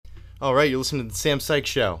All right, you're listening to the Sam Sykes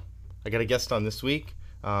Show. I got a guest on this week.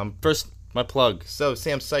 First, my plug. So,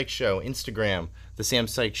 Sam Sykes Show, Instagram, The Sam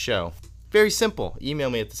Sykes Show. Very simple. Email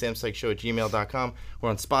me at thesamsykesshow@gmail.com. We're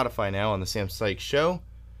on Spotify now on The Sam Sykes Show.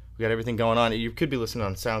 We got everything going on. You could be listening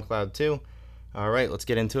on SoundCloud, too. All right, let's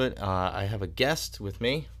get into it. I have a guest with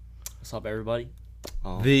me. What's up, everybody?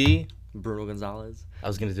 The Bruno Gonzalez. I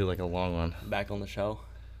was going to do like a long one. Back on the show.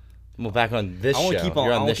 Well, back on this show.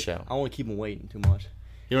 You're on this show. I don't want to keep them waiting too much.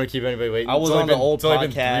 You don't want to keep anybody waiting? I was on the old podcast. It's only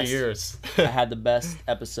been 3 years. I had the best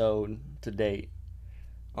episode to date.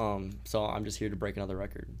 So I'm just here to break another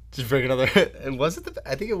record. Just break another. And was it?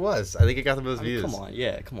 I think it was. I think it got the most views. Come on,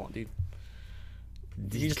 come on,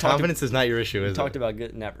 dude. Confidence is not your issue, is it? We talked about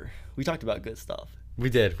good. Never. We talked about good stuff. We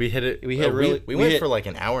did. We hit it. We went for like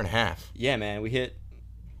an hour and a half. Yeah, man. We hit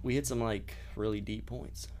some like really deep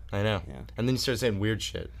points. I know. Yeah. And then you started saying weird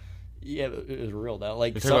shit. Yeah, but it was real though.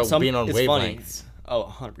 Like about being on wavelengths. Funny. Oh,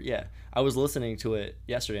 100%. Yeah. I was listening to it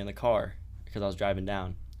yesterday in the car because I was driving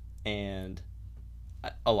down, and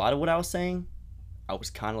a lot of what I was saying, I was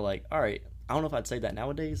kind of like, all right, I don't know if I'd say that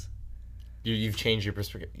nowadays. You've changed your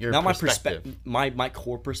perspective. Now my perspective, my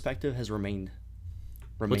core perspective has remained.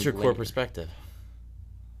 What's your core perspective?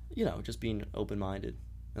 You know, just being open-minded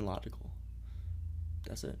and logical.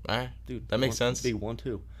 That's it. All right, dude. That makes sense. Big one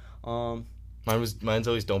too. Mine's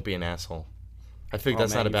always don't be an asshole. I think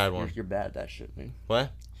that's not a bad one. You're bad at that shit, man.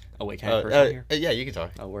 What? Oh wait, can I curse on here? Yeah, you can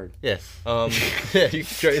talk. Oh, word. Yeah. Yeah, you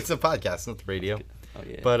can, it's a podcast, not the radio. Oh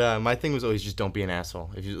yeah. But my thing was always just don't be an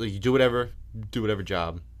asshole. If you do whatever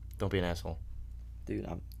job, don't be an asshole. Dude,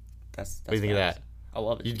 that's what do you think of that? I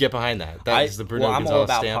love it. You'd get behind that. That's the Bruno Gonzalez I'm all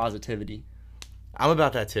about stamp. Positivity. I'm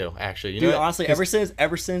about that too, actually. Dude, honestly,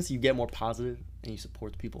 ever since you get more positive and you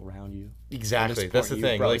support the people around you. Exactly, that's the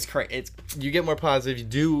thing. Bro, like, it's crazy. You get more positive.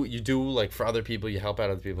 You do like for other people. You help out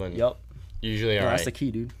other people. And yep. Usually, all right. That's the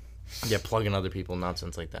key, dude. Yeah, plugging other people,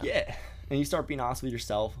 nonsense like that. Yeah, and you start being honest with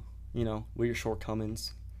yourself. You know, with your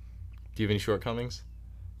shortcomings. Do you have any shortcomings?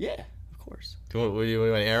 Yeah, of course. Do you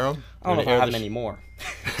want to air them? I don't know if I have many more.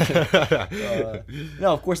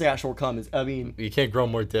 No, of course I got shortcomings. I mean, you can't grow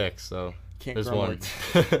more dicks, so there's one.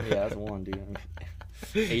 Yeah, that's one, dude.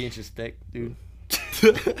 8 inches thick, dude.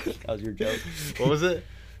 That was your joke. What was it?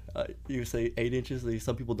 You say 8 inches.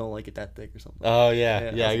 Some people don't like it that thick or something. Oh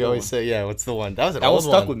yeah. I always say What's the one? That was an old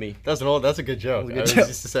one. That stuck with me. That's a good joke. I always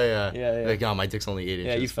used to say, like, oh, my dick's only 8 inches.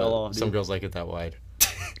 Yeah, you fell off. Some girls like it that wide.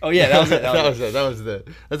 Oh yeah, that was it.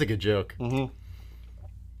 That's a good joke. Mm-hmm.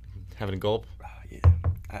 Having a gulp. Yeah,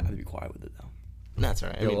 I have to be quiet with it though. That's all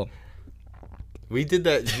right. I mean, we did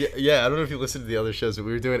that. Yeah, I don't know if you listened to the other shows, but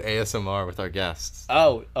we were doing ASMR with our guests.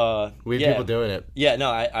 Oh, we had people doing it. Yeah, no,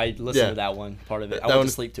 I listened to that one part of it. I went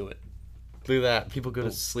to sleep to it. Look at that. People go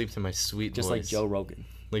to sleep to my sweet just voice. Just like Joe Rogan.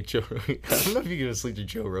 Like Joe Rogan. I don't know if you go to sleep to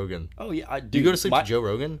Joe Rogan. Oh yeah, do you go to sleep to Joe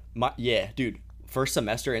Rogan? Yeah, dude. First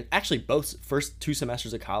semester, and actually first 2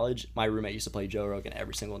 semesters of college, my roommate used to play Joe Rogan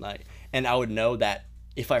every single night, and I would know that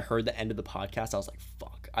if I heard the end of the podcast, I was like,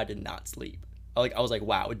 "Fuck, I did not sleep." I was like,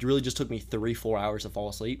 "Wow, it really just took me 3-4 hours to fall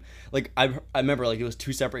asleep." Like I remember, like it was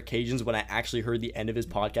 2 separate occasions when I actually heard the end of his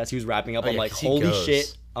podcast. He was wrapping up. I'm like, "Holy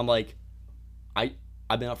shit!" I'm like, I've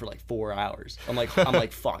been up for like 4 hours. I'm like,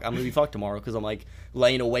 fuck, I'm gonna be fucked tomorrow because I'm like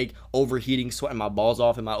laying awake, overheating, sweating my balls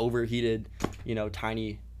off in my overheated,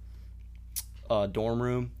 tiny dorm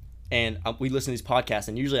room, and we listen to these podcasts,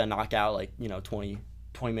 and usually I knock out like 20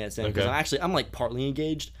 minutes in because I'm like partly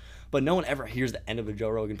engaged, but no one ever hears the end of a Joe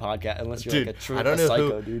Rogan podcast unless you're like a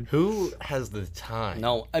psycho, dude. Who has the time?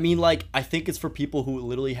 No, I mean, like, I think it's for people who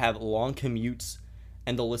literally have long commutes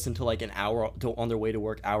and they'll listen to like an hour on their way to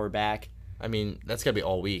work, hour back. I mean, that's gotta be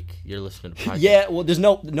all week. You're listening to podcasts. Yeah, well, there's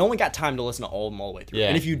no one got time to listen to all of them all the way through. Yeah.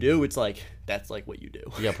 And if you do, it's like that's like what you do.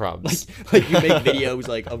 You got problems. like you make videos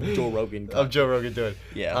like of Joe Rogan. Of Joe Rogan doing.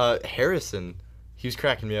 Yeah. Harrison, he was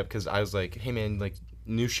cracking me up because I was like, hey man, like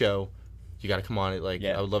new show, you gotta come on it. Like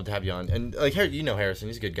I would love to have you on. And like Harrison,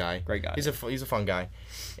 he's a good guy. Great guy. He's a fun guy,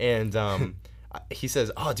 and he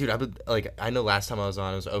says, oh dude, I know last time I was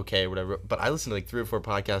on it was okay or whatever, but I listened to like 3 or 4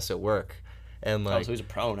 podcasts at work, and like so he's a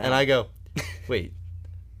pro now. And I go, wait.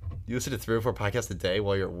 You listen to 3 or 4 podcasts a day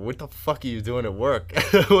while what the fuck are you doing at work?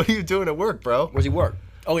 What are you doing at work, bro? Where's he work?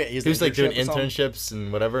 Oh yeah, he was like doing internships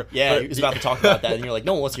and whatever. Yeah, he was about to talk about that, and you're like,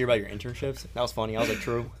 no one wants to hear about your internships. That was funny. I was like,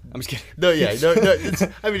 true. I'm just kidding. No.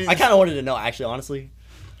 I kind of wanted to know, actually, honestly.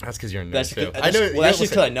 That's because you're a nerd too. I know. Well, that's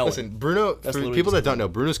just because I know. Listen, Bruno. For people that don't know,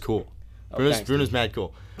 Bruno's cool. Bruno's mad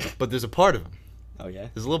cool, but there's a part of him. Oh yeah.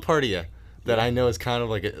 There's a little part of you that I know is kind of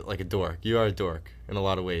like a dork. You are a dork in a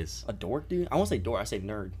lot of ways. A dork, dude? I won't say dork. I say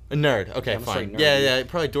nerd. A nerd. Okay, fine. Nerd, yeah,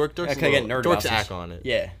 probably dork. Dork's act on it.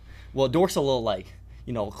 Yeah. Well, dork's a little like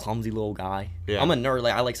clumsy little guy. Yeah. I'm a nerd.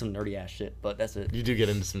 Like I like some nerdy ass shit, but that's it. You do get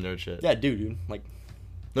into some nerd shit. Yeah, dude. Like,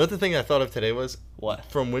 Another thing I thought of today was what?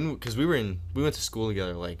 From when, because we went to school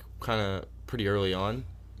together, like kind of pretty early on.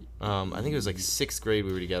 I think it was like 6th grade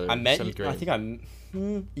we were together. I met 7th you. grade. I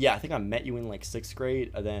think I met you in like 6th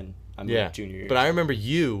grade, and then I met you junior year. But I remember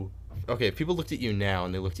you. Okay, if people looked at you now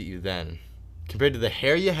and they looked at you then, compared to the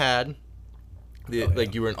hair you had,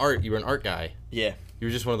 like you were an art guy. Yeah. You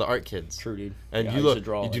were just one of the art kids. True, dude. And yeah,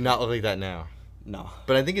 you do not look like that now. No.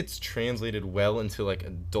 But I think it's translated well into like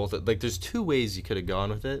adult. Like there's 2 ways you could have gone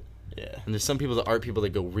with it. Yeah. And there's some people, the art people, that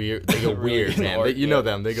go weird. They go Really weird, man. art, You know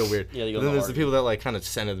them. They go weird. Yeah, they go and then there's the art. people that like kind of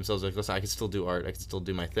center themselves. Like, listen, I can still do art. I can still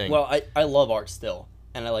do my thing. Well, I love art still,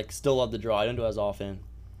 and I like still love to draw. I don't do it as often,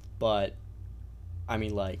 but I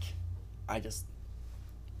mean, like, I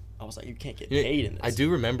was like, you can't get paid in this. I do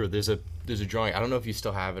remember there's a drawing. I don't know if you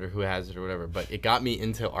still have it or who has it or whatever, but it got me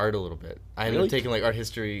into art a little bit. I ended up taking like art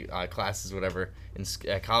history classes, whatever,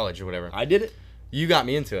 at college or whatever. I did it. You got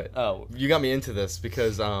me into it. Oh. You got me into this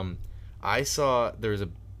because I saw there was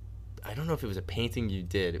I don't know if it was a painting you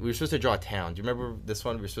did. We were supposed to draw a town. Do you remember this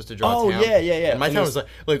one? We were supposed to draw a town. Oh, yeah. And my town was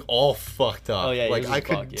like all fucked up. Oh, yeah. Like I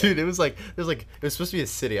could, fuck, yeah. dude. It was supposed to be a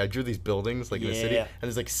city. I drew these buildings like in a city, and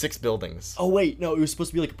there's like 6 buildings. Oh wait, no, it was supposed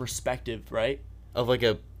to be like a perspective, right? Of like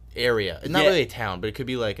a area, not really a town, but it could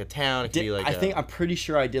be like a town. It could be like I'm pretty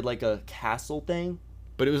sure I did like a castle thing.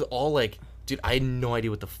 But it was all like, dude, I had no idea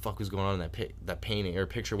what the fuck was going on in that painting or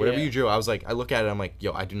picture, whatever you drew. I was like, I look at it, I'm like,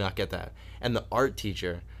 yo, I do not get that. And the art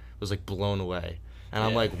teacher was like blown away. And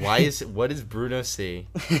I'm like, what does Bruno see?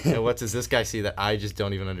 And what does this guy see that I just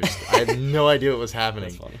don't even understand? I had no idea what was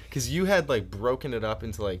happening. Because you had like broken it up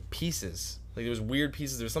into like pieces. Like there was weird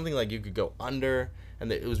pieces. There was something like you could go under,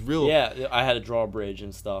 and it was real. Yeah, I had to draw a bridge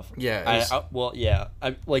and stuff. Yeah.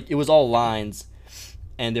 It was all lines,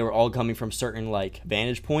 and they were all coming from certain like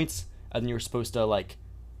vantage points, and then you were supposed to like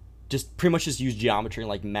just pretty much just use geometry and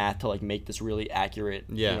like math to like make this really accurate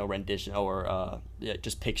rendition or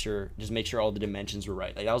just make sure all the dimensions were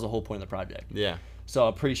right. Like that was the whole point of the project. Yeah. So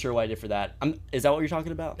I'm pretty sure what I did for that. Is that what you're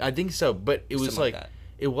talking about? I think so, but it was like that.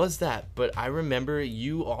 It was that, but I remember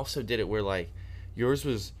you also did it where like yours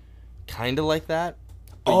was kind of like that,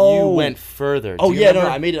 but you went further. Oh yeah, no,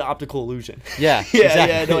 I made an optical illusion. Yeah,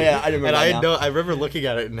 exactly. I remember. And that I remember looking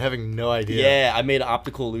at it and having no idea. Yeah, I made an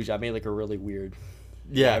optical illusion. I made like a really weird.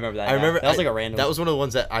 Yeah, I remember that. I remember that was like a random. That was one of the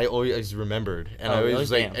ones that I always remembered, and I always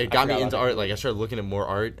was like, it got me into art. Like I started looking at more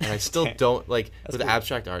art, and I still don't like with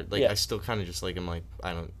abstract art. Like I still kind of just like I'm like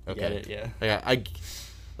I don't Get it, yeah. Like I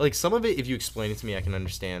like some of it. If you explain it to me, I can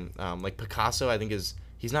understand. Like Picasso, I think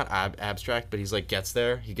he's not abstract, but he's like gets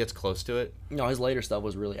there. He gets close to it. No, his later stuff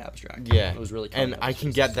was really abstract. Yeah, it was really. And I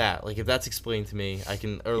can get that. Like if that's explained to me, I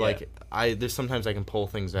can like there's sometimes I can pull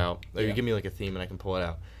things out. Or you give me like a theme and I can pull it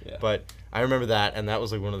out. Yeah. But I remember that, and that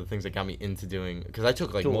was like one of the things that got me into doing because I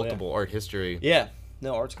took like multiple art history. Yeah.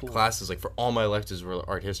 No, art's cool. Classes like for all my electives were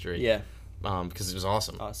art history. Yeah. Because it was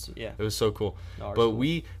awesome. Yeah. It was so cool. No,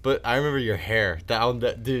 But I remember your hair.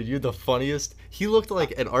 That dude, you're the funniest. He looked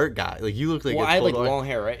like an art guy. Like you looked like. Well, I had like long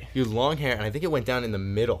hair, right? You had long hair, and I think it went down in the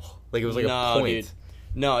middle. Like it was like a point. Dude.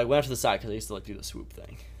 No, I went up to the side because I used to like do the swoop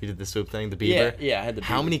thing. You did the swoop thing, the Bieber. Yeah, I had the Bieber.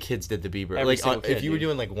 How many kids did the Bieber? Every like kid, if you were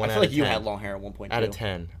doing like one I out feel of 10. like you had long hair at one point. Out of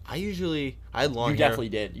 10, I had long hair. You definitely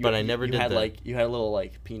did. But I never did. You had a little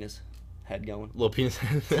like penis head going. Little penis.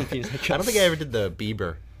 Penis head. I don't think I ever did the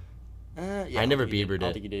Bieber. I never Biebered it. I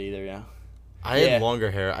don't think you did either. Yeah. I had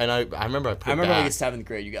longer hair, and I remember I remember like in 7th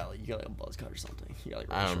grade, you got like a buzz cut or something. You got,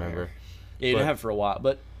 like, I don't remember. Hair. Yeah, you didn't have it for a while,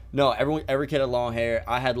 but no, every kid had long hair.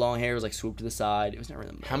 I had long hair. It was like swooped to the side. It was never in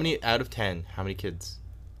the middle. How many out of 10? How many kids,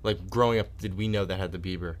 like growing up, did we know that had the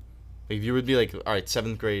Bieber? Like if you would be like, all right,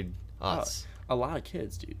 7th grade us. A lot of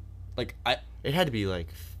kids, dude. Like It had to be like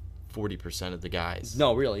 40% of the guys.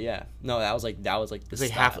 No, really, yeah. No, that was like the it's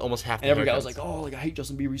like almost half. And every guy was like, "Oh, like I hate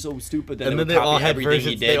Justin Bieber, he's so stupid." And then they all had everything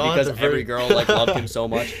he did because every girl like loved him so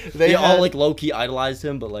much. They all like low key idolized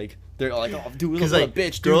him, but like they're like, "Oh, dude, look like, a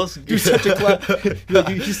bitch, girls, dude, such a clap."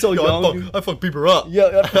 He's so young. I fuck Bieber up. Yo,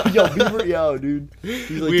 Bieber, yo, dude. He's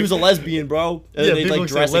like, dude's a lesbian, bro. And they like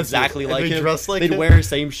dress exactly like him. They'd wear the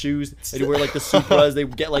same shoes. They'd wear like the Supras.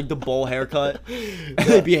 They'd get like the bowl haircut. And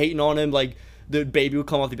they'd be hating on him like. The baby would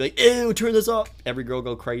come off. They'd be like, "Ew, turn this up." Every girl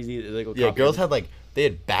go crazy. They go. Yeah, girls had like they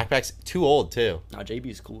had backpacks. Too old too. Nah,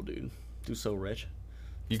 JB's cool, dude. Dude's so rich.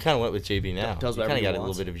 You kind of went with JB now. Does you kind of got a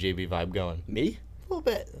little bit of JB vibe going. Me? A little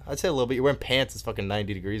bit. I'd say a little bit. You're wearing pants. It's fucking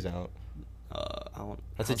 90 degrees out. I don't.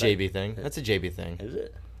 That's a JB thing. That's a JB thing. Is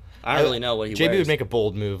it? I don't really know what he JB wears. would make a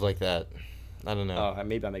bold move like that. I don't know. Oh,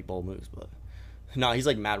 maybe I make bold moves, but no, he's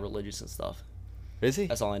like mad religious and stuff. Is he?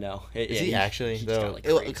 That's all I know. Is he actually he's though? got, like,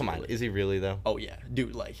 crazy, Come on, like- is he really though? Oh yeah,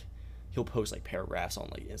 dude. Like, he'll post like paragraphs on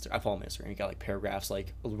like Instagram. I follow him on Instagram. He got like paragraphs,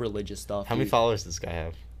 like religious stuff. How many followers does this guy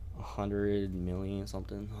have? 100 million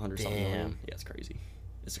something. 100 something Damn. million. Yeah, it's crazy.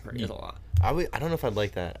 It's crazy. It's a lot. I don't know if I'd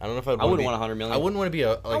like that. I don't know if I'd. I wouldn't want 100 million. I wouldn't want to be a.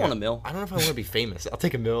 Like I want a mil. I don't know if I want to be famous. I'll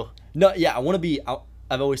take a mil. No, yeah, I want to be.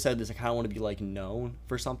 I've always said this. I kind of want to be like known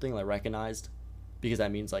for something, like recognized, because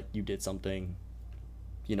that means like you did something,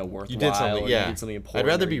 you know, worthwhile. You did something. Or Yeah. You did something important. I'd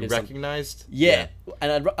rather or be you did recognized. Yeah,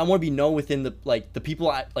 and I want to be known within the like the people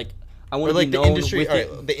I like. I want Or to like be the known industry.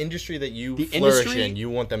 within, The industry that you The flourish industry- in, you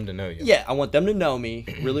want them to know you. Yeah, I want them to know me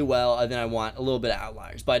really well, and then I want a little bit of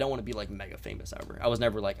outliers, but I don't want to be like mega famous ever. I was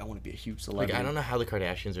never like I want to be a huge celebrity. Like I don't know how the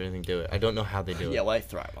Kardashians or anything do it. I don't know how they do it. Yeah, well, I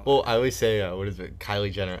thrive on. Well, I always say, what is it?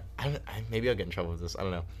 Kylie Jenner. Maybe I'll get in trouble with this. I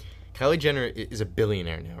don't know. Kylie Jenner is a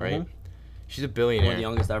billionaire now, right? Mhm. She's a One billionaire of the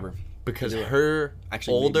youngest ever. because to do it. her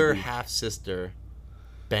Actually, maybe older the- half sister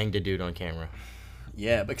banged a dude on camera.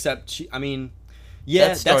 Yeah, but except she. I mean, yeah,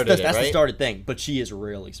 That started that's it, the right? started thing. But she is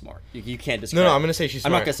really smart. You can't No, discredit. no, I'm gonna say she's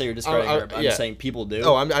I'm smart. not gonna say you're discrediting her. But I'm yeah. just saying people do.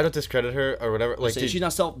 Oh, I don't discredit her or whatever. Like, So dude, she's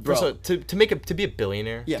not self. Bro. first of all, to be a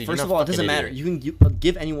billionaire. Yeah, dude, first you're of not all, it fucking doesn't matter. idiot. You can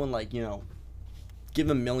give anyone like give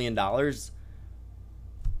them $1 million.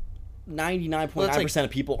 99.9% of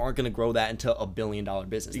people aren't going to grow that into $1 billion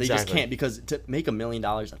business. They just Exactly. can't, because to make $1 million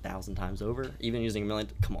 1,000 times over, even using $1 million,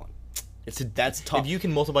 come on, that's tough. If you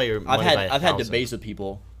can multiply your money by I've had 1,000. debates with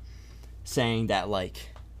people saying that like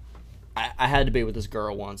I had a debate with this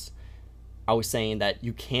girl once. I was saying that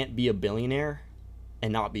you can't be a billionaire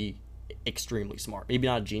and not be extremely smart. Maybe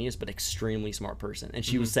not a genius, but extremely smart person. And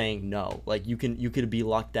she was saying no. Like you could be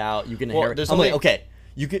lucked out. You can Well, inherit. there's I'm like, only- okay.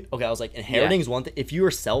 You could okay. I was like, inheriting is one thing. If you're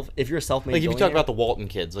a self-made Like if you talk billionaire- about the Walton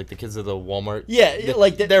kids, like the kids of the Walmart. yeah,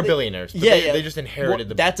 like they're billionaires. But yeah, they, yeah. They just inherited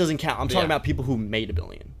the. That doesn't count. I'm talking Yeah. about people who made $1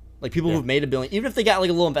 billion. Like people Yeah. who've made $1 billion, even if they got like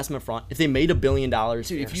a little investment front. If they made $1 billion,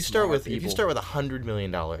 Dude, if you start with $100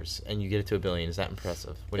 million and you get it to $1 billion, is that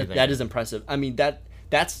impressive? What do you think? that is impressive. I mean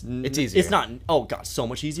that's It's easier. It's not. Oh god, so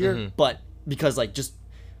much easier. But because like just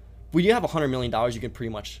when you have $100 million, you can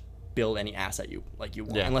pretty much build any asset you want,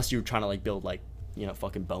 Yeah. unless you're trying to like build like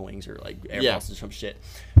fucking Boeings or like Airbuses Yeah. or some shit.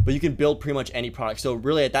 But you can build pretty much any product. So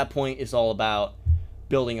really, at that point, it's all about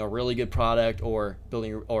building a really good product or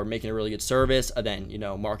making a really good service, and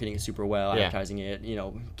then marketing it super well, Yeah. advertising it,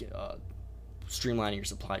 streamlining your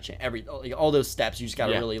supply chain, all those steps. You just got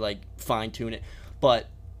to Yeah. really like fine tune it. But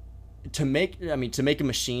to make a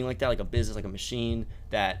machine like that, like a business, like a machine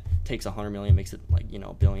that takes 100 million, makes it like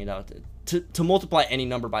 $1 billion. To multiply any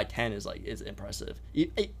number by 10 is impressive.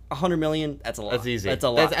 100 million, that's a lot. That's easy. That's a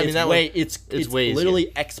lot. It's way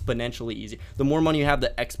literally exponentially easy. The more money you have,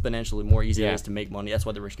 the exponentially more easy Yeah. it is to make money. That's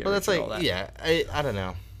why the rich get Well, rich that's and all like, that. yeah, I don't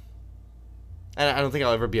know. I don't think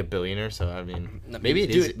I'll ever be a billionaire, so I mean, No, maybe it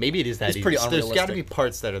dude, is. Maybe it is that it's easy. pretty There's got to be unrealistic.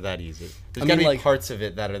 parts that are that easy. There's I got to mean, be like- parts of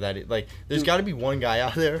it that are that like. There's got to be one guy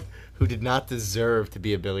out there who did not deserve to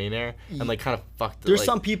be a billionaire and like kind of fucked. There's like,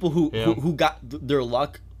 some people who, you know? who got their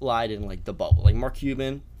luck lied in like the bubble, like Mark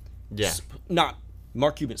Cuban. Yeah.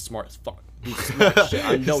 Mark Cuban's smart as fuck. Dude's smart as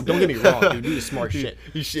shit. No, don't get me wrong, dude. Dude is smart as shit.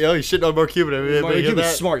 He's shitting on Mark Cuban. Mark Cuban's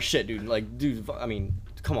Cuban's smart as shit, dude. Like, dude, I mean,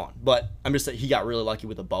 come on. But I'm just saying, he got really lucky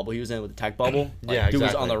with the bubble he was in, with the tech bubble. Like, Yeah, dude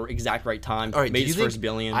was exactly. on the exact right time. All right, made do you his think first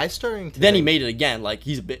billion. I'm starting to. Then he think- made it again. Like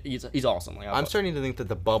he's awesome. Like I'm starting to think that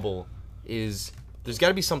the bubble is. There's got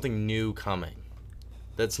to be something new coming.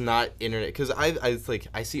 That's not internet, because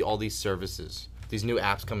I see all these services, these new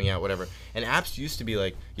apps coming out, whatever. And apps used to be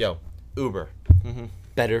like, yo, Uber,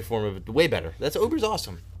 better form of way better. That's Uber's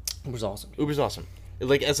awesome. It was awesome. Uber's awesome.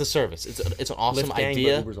 Like as a service, it's an awesome Lyft gang,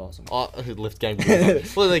 idea. but Uber's awesome. Lyft gang. but Uber's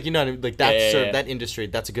awesome. Well, like like that Yeah. that industry,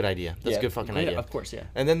 that's a good idea. That's a good fucking idea. Of course, yeah.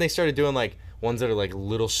 And then they started doing like ones that are like a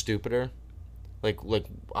little stupider, like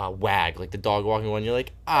Wag, like the dog walking one. You're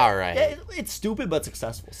like, all right. Yeah, it's stupid but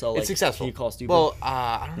successful. So like, It's successful. Can you call it stupid? Well,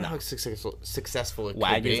 I don't know how successful it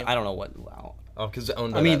Wag could be. is. I don't know what. Wow. Oh, because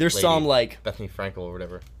owned by I mean, that there's lady, some like Bethany Frankel or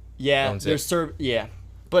whatever. yeah. owns There's yeah.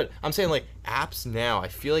 But I'm saying like apps now. I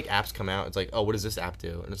feel like apps come out. It's like, oh, what does this app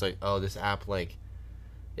do? And it's like, oh, this app like,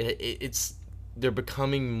 it's they're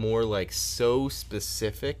becoming more like so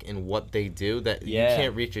specific in what they do that Yeah. you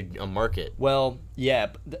can't reach a market. Well, yeah,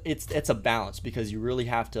 but it's a balance, because you really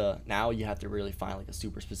have to really find like a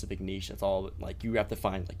super specific niche. That's all. Like you have to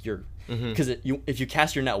find like your because if you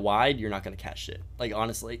cast your net wide, you're not gonna catch shit. Like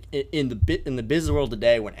honestly, in the business world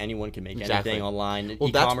today, when anyone can make Exactly. anything online,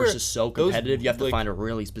 Well, that's e-commerce where is so those, competitive. You have to like- find a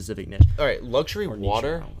really specific niche. All right, luxury Or niche,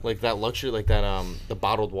 water, I don't know. like that luxury, like that the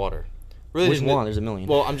bottled water. Really, Which there's no- one? There's a million.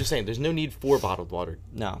 Well, I'm just saying, there's no need for bottled water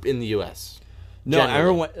No. in the U.S. No, I Generally.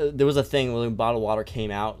 remember when, there was a thing when bottled water came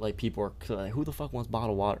out. Like people were like, "Who the fuck wants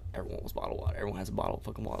bottled water?" Everyone wants bottled water. Everyone has a bottle of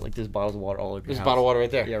fucking water. Like there's bottles of water all over your There's a house. bottle of water right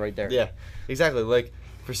there. Yeah, right there. Yeah, exactly. Like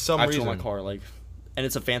for some I have two reason, in my car. Like, and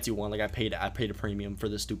it's a fancy one. Like I paid a premium for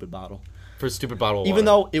this stupid bottle. for a stupid bottle of Even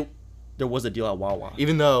water. though there was a deal at Wawa.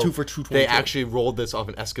 Even though 2 for $2.22. they actually rolled this off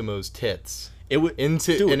an Eskimo's tits It would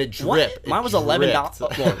into dude, and it what? dripped. Mine was It $11.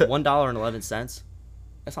 dripped. Well, $1.11.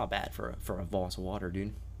 That's not bad for a glass of water,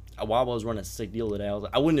 dude. Wawa was running a sick deal today. I was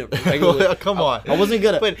like, I wouldn't. Come on. I wasn't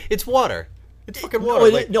gonna. But it's water. It's fucking No,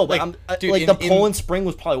 water. dude, the Poland Spring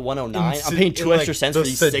was probably $109. I'm paying 2 extra cents for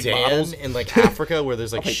these sick bottles. In like Africa, where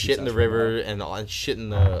there's like I'll pay shit in the 2 cents for river and shit in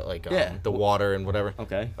the the water and whatever.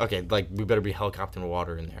 Okay. Okay, like we better be helicoptering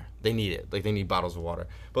water in there. They need it. Like they need bottles of water.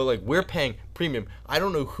 But like we're paying premium. I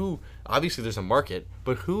don't know who. Obviously, there's a market,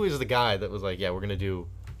 but who is the guy that was like, yeah, we're gonna do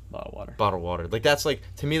Bottled water. bottled water? Like that's like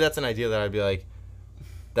to me, that's an idea that I'd be like,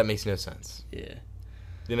 that makes no sense. Yeah.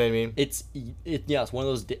 You know what I mean? It's one of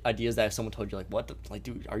those ideas that if someone told you like, what the, like,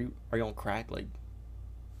 dude, are you on crack? Like,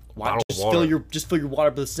 why Bottled just water. fill your water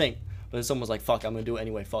up to the sink? But then someone was like, fuck, I'm gonna do it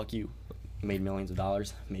anyway. Fuck you. Made millions of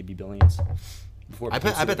dollars, maybe billions. I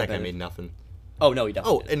bet that guy made nothing. Oh no, he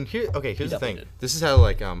definitely. Oh, and here's the thing. definitely did. This is how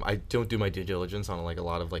like I don't do my due diligence on like a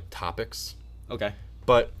lot of like topics, Okay,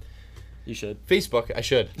 but you should. Facebook, I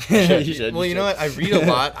should. You should, Well, you you know should.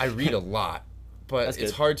 what? I read a lot, but That's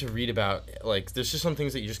it's good. hard to read about. Like, there's just some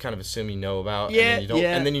things that you just kind of assume you know about, Yeah, and then you don't,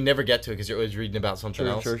 yeah. and then you never get to it because you're always reading about something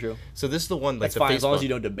else. True. So this is the one like That's the fine Facebook. as long as you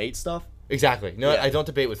don't debate stuff. Exactly. No, Yeah. I don't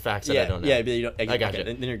debate with facts that I don't know. Yeah, but you don't. I got okay,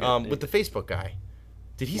 you. then you're good. With the Facebook guy,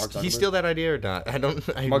 did he Mark he Zuckerberg? steal that idea or not? I don't.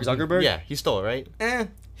 Mark Zuckerberg? Yeah, he stole it, right?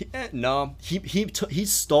 No, he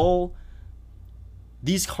stole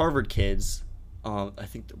these Harvard kids. I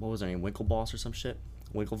think what was their name, Winklevoss or some shit.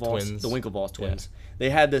 Winklevoss, Twins. the Winklevoss twins. They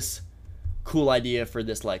had this cool idea for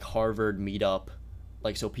this like Harvard meetup,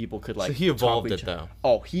 like so people could like. So he talk evolved with it each- though.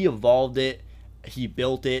 Oh, he evolved it. He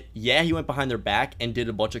built it. Yeah, he went behind their back and did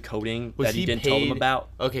a bunch of coding Was that he he didn't tell them paid- about.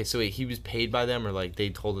 Okay, so wait, he was paid by them, or like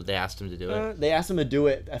they asked him to do it? They asked him to do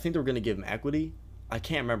it. I think they were gonna give him equity. I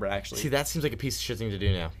can't remember actually. See, that seems like a piece of shit thing to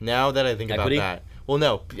do now. Now that I think Equity? about that, well,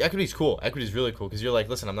 no, equity's cool. Equity's really cool because you're like,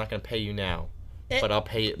 listen, I'm not gonna pay you now, but I'll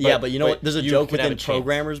pay it. Yeah, but you know what? There's a joke can have within a chance.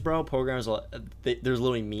 programmers, bro. Programmers, there's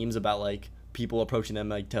literally memes about like people approaching them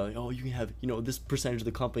like telling, oh, you can have this percentage of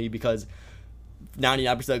the company because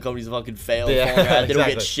 99% of companies fucking fail. Yeah, Fall around, they don't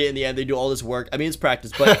exactly. get shit in the end. They do all this work. I mean, it's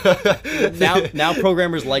practice, but now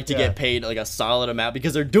programmers like to Yeah. get paid like a solid amount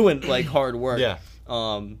because they're doing like hard work. Yeah.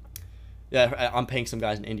 Yeah, I'm paying some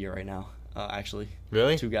guys in India right now. Actually,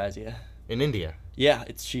 Really? 2 guys. Yeah, In India, yeah,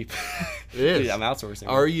 it's cheap. It is. Dude, I'm outsourcing.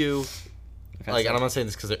 are you Okay, like? so- And I'm not saying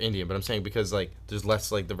this because they're Indian, but I'm saying because like there's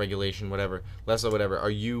less like the regulation, whatever, less of whatever. Are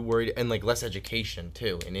you worried and like less education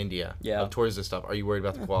too in India? Yeah. Towards this stuff, are you worried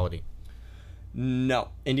about the quality? No,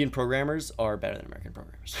 Indian programmers are better than American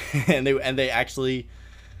programmers, and they actually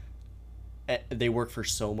they work for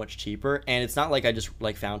so much cheaper. And it's not like I just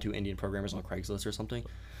like found 2 Indian programmers on Craigslist or something,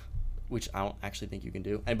 which I don't actually think you can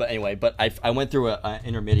do. But anyway, I went through a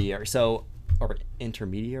intermediary, or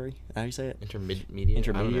intermediary. How do you say it?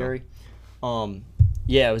 Intermediary.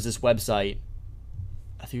 Yeah, it was this website.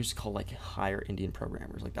 I think it was called like Hire Indian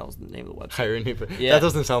Programmers. Like that was the name of the website. Hiring people. Yeah. That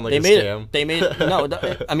doesn't sound like They a made scam. it. They made it. No,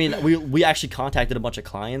 I mean we actually contacted a bunch of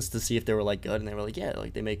clients to see if they were like good, and they were like, yeah,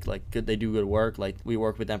 like they make like good. They do good work. Like we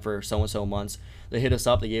worked with them for so and so months. They hit us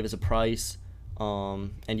up. They gave us a price.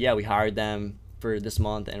 And yeah, we hired them for this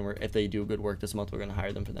month, and if they do good work this month, we're gonna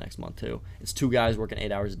hire them for the next month too. It's 2 guys working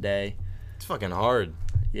 8 hours a day. It's fucking hard.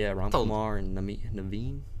 Yeah, Ram Kumar and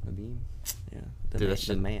Naveen. Yeah, Dude,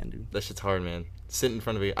 the man, dude. That shit's hard, man. Sit in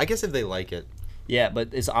front of you. I guess if they like it. Yeah, but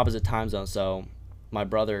it's opposite time zone. So my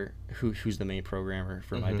brother, who's the main programmer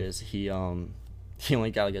for my biz, he only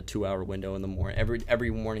got like a 2-hour window in the morning. Every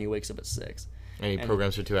morning he wakes up at 6. And he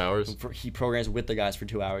programs for 2 hours. He programs with the guys for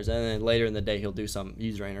 2 hours, and then later in the day he'll do some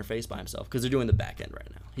user interface by himself because they're doing the back end right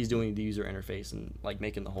now. He's doing the user interface and like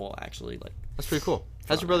making the whole actually like That's pretty cool.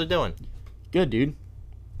 How's your brother doing? good, dude.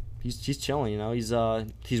 He's chilling, He's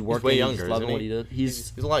working. way younger, He's loving isn't what he? he did.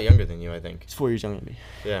 He's He's a lot younger than you, I think. 4 years younger than me,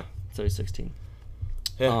 Yeah. so he's 16.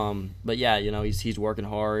 Yeah. But yeah, he's working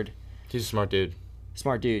hard. He's a smart dude.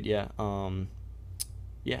 Smart dude, yeah.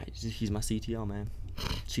 Yeah, he's my CTO, man.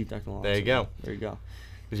 Chief Technology. There you go. There you go.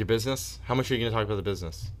 Is your business? How much are you going to talk about the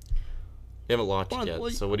business? You haven't launched Well, yet, well,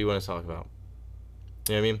 so what do you want to talk about?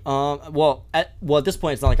 You know what I mean? Well, at this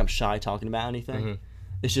point, it's not like I'm shy talking about anything. Mhm.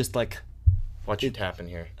 It's just like, Watch you tapping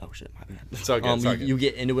here. oh shit, my bad. It's all good. It's all good. You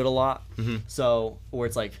get into it a lot, Mhm. so where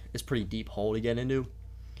it's like it's pretty deep hole to get into.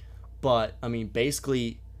 But I mean,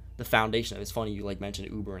 basically, the foundation of it. It's funny you like mentioned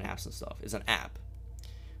Uber and apps and stuff. It's an app,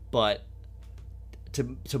 but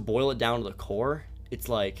to boil it down to the core, it's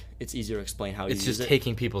like it's easier to explain how you use it. It's just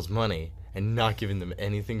taking people's money and not giving them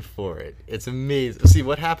anything for it. It's amazing. See,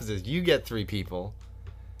 what happens is you get 3 people,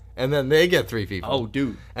 and then they get 3 people. Oh,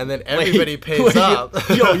 dude. And then everybody pays up.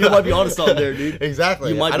 Yo, you might be onto something there, dude.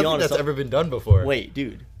 Exactly. You might I be don't think onto that's something. ever been done before. Wait,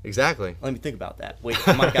 dude. Exactly. Let me think about that. Wait,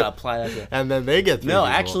 I might gotta apply that to... And then they get 3 No, people.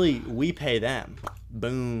 actually, we pay them.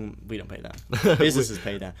 Boom. We don't pay them. Businesses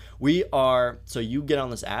pay them. We are... So you get on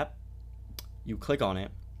this app, you click on it.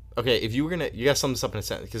 Okay, if you were going to... You got to sum this up in a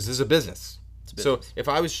sentence, because this is a business. So if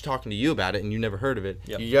I was talking to you about it and you never heard of it,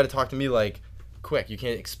 Yep. you got to talk to me like quick. You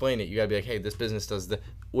can't explain it. You got to be like, hey, this business does the...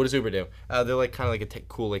 What does Uber do? They're like kind of like a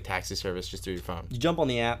cool like taxi service just through your phone. You jump on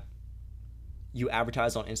the app, you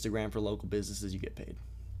advertise on Instagram for local businesses, you get paid.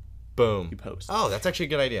 Boom. You post. Oh, that's actually a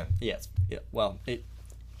good idea. Yes. Yeah. Well, it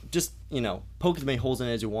just, poke as many holes in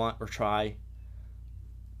it as you want or try.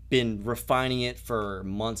 Been refining it for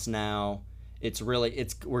months now.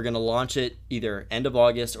 We're going to launch it either end of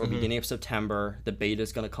August or beginning of September. The beta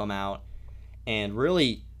is going to come out. And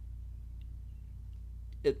really,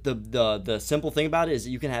 the simple thing about it is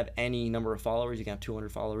that you can have any number of followers. You can have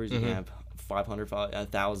 200 followers. You can have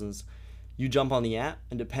 500 thousands. You jump on the app,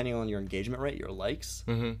 and depending on your engagement rate, your likes,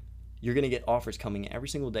 you're going to get offers coming every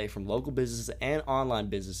single day from local businesses and online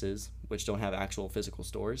businesses, which don't have actual physical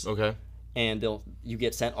stores. Okay. And you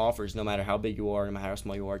get sent offers no matter how big you are, no matter how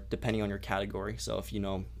small you are, depending on your category. So if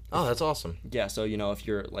Oh, that's awesome. Yeah, so if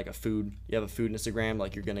you're like you have a food Instagram,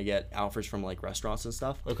 like you're gonna get offers from like restaurants and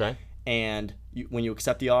stuff. Okay. And when you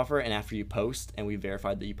accept the offer and after you post and we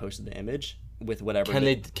verified that you posted the image with whatever.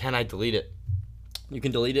 Can I delete it? You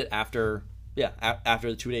can delete it after the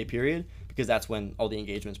 2-day period, because that's when all the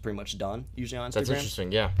engagement's pretty much done usually on Instagram. That's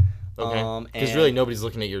interesting. Yeah. Okay. Because really nobody's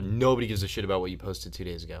looking at nobody gives a shit about what you posted 2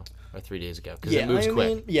 days ago or 3 days ago, because it moves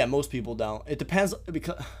quick. Yeah, most people don't. It depends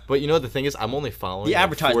because. But you know what the thing is, I'm only following. The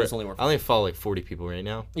advertisements only work. I only follow like 40 people right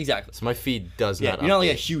now. Exactly. So my feed does not. You're not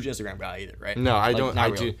like a huge Instagram guy either, right? No, I don't.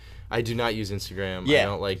 Really. I do not use Instagram. Yeah. I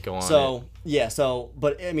don't like go on.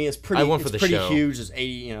 But I mean, it's pretty. I won for the pretty show. huge. There's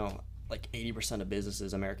 80% of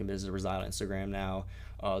businesses, American businesses, reside on Instagram now.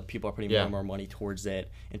 People are putting more and more money towards it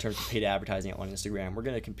in terms of paid advertising on Instagram. We're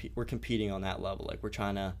gonna compete. We're competing on that level. Like we're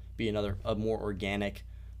trying to be a more organic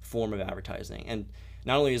form of advertising. And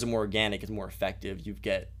not only is it more organic, it's more effective. You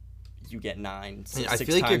get 6 times the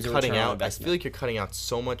return on investment. I feel like you're cutting out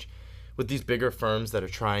so much with these bigger firms that are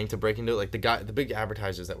trying to break into it. Like the big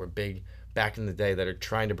advertisers that were big back in the day that are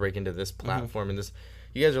trying to break into this platform and this.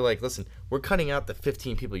 You guys are like, listen, we're cutting out the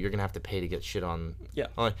 15 people you're gonna have to pay to get shit on. Yeah.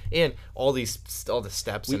 And all the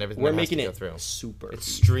steps and everything. We're that making has to it go through. super. It's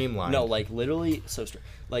streamlined. No, like literally so.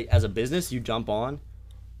 Like as a business, you jump on,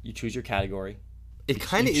 you choose your category. It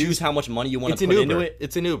kind of choose how much money you want to put into it.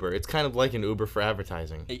 It's an Uber. It's kind of like an Uber for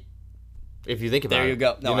advertising. If you think about it. There you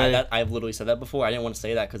go. No, I've literally said that before. I didn't want to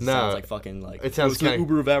say that because it sounds like fucking like. It sounds kind of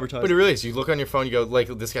Uber of advertising. But it really is. You look on your phone, you go like,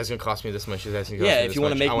 this guy's gonna cost me this much. This guy's gonna cost me if you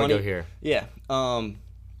want to make I money, go here. Yeah.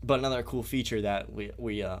 But another cool feature that we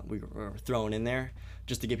were throwing in there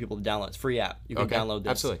just to get people to download. It's a free app. You can download this.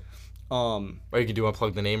 Absolutely. Or you can do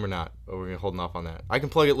unplug the name or not. Or we're holding off on that. I can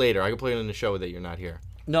plug it later. I can plug it in the show that you're not here.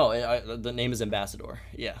 No, the name is Ambassador.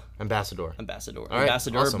 Yeah. Ambassador. All right,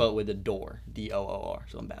 Ambassador, awesome. But with a door. DOOR.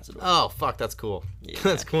 So Ambassador. Oh, fuck. That's cool. Yeah.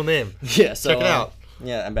 That's a cool name. Yeah. So, check it out.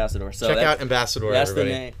 Yeah, Ambassador. So check out Ambassador, that's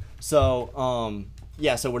everybody. The name. So,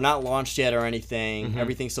 so we're not launched yet or anything.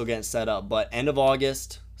 Everything's still getting set up. But end of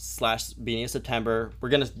August / beginning of September, we're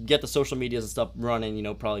going to get the social medias and stuff running,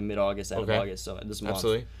 probably mid-August, end of August. So this month.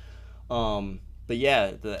 Absolutely. But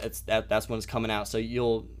yeah, that's when it's coming out. So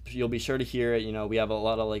you'll be sure to hear it. We have a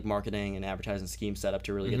lot of like marketing and advertising schemes set up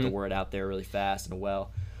to really get the word out there really fast and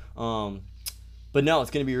well. But no,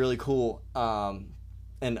 it's gonna be really cool. And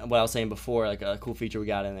what I was saying before, like a cool feature we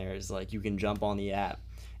got in there is like you can jump on the app,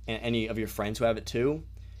 and any of your friends who have it too,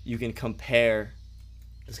 you can compare.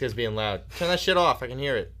 This guy's being loud. Turn that shit off. I can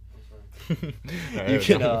hear it. You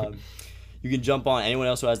can jump on anyone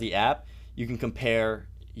else who has the app. You can compare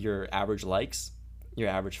your average likes, your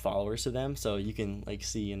average followers to them, so you can like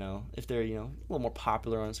see if they're a little more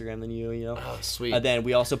popular on Instagram than you. Oh, sweet. And then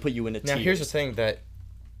we also put you in a tiers. Now here's the thing that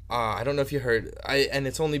I don't know if you heard, and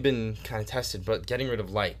it's only been kind of tested, but getting rid of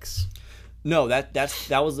likes. No, that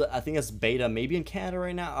was I think that's beta, maybe in Canada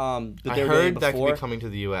right now. But I heard that could be coming to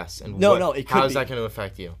the U.S. And it could how is be. that going to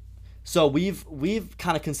affect you? So we've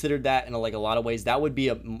kind of considered that in a lot of ways. That would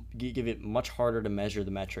be give it much harder to measure the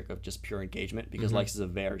metric of just pure engagement, because likes is a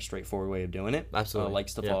very straightforward way of doing it. Absolutely.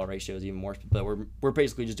 Likes to follow ratio is even more, but we're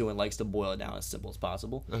basically just doing likes to boil it down as simple as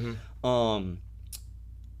possible.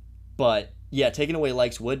 But yeah, taking away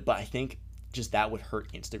likes would, but I think just that would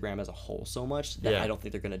hurt Instagram as a whole so much that I don't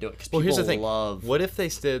think they're gonna do it because people here's the thing. love. What if they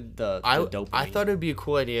did the dopamine? I thought it would be a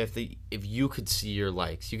cool idea if you could see your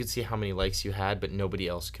likes, you could see how many likes you had, but nobody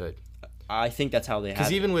else could. I think that's how they have.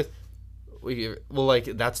 Because even with, well, like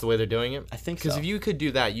that's the way they're doing it. I think so. Because if you could do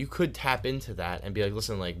that, you could tap into that and be like,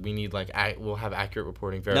 listen, like we need we'll have accurate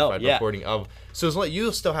reporting, verified reporting of. So it's like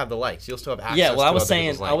you'll still have the likes, you'll still have access. Yeah, well, to I was other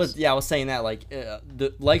saying, people's likes. I was saying that like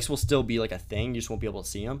the likes will still be like a thing. You just won't be able to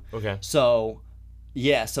see them. Okay. So,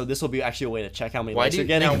 yeah, so this will be actually a way to check how many likes you're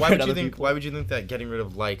getting. Now, why would you people. think that getting rid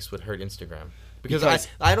of likes would hurt Instagram? Because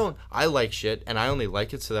I like shit and I only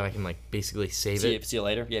like it so that I can like basically save it. See you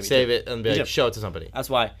later. Yeah, save it and be like, show it to somebody. That's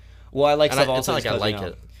why. Well, I like stuff also. It's not like I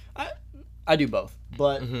like it. I do both,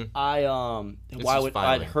 but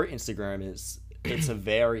I'd hurt Instagram is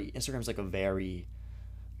Instagram's like a very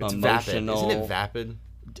emotional. Vapid. Isn't it vapid?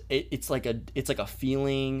 It's like a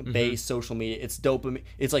feeling based social media. It's dopamine.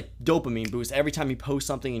 It's like dopamine boost. Every time you post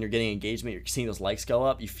something and you're getting engagement, you're seeing those likes go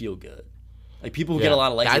up. You feel good. Like people who get a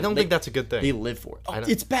lot of likes. I don't think that's a good thing. They live for it. Oh,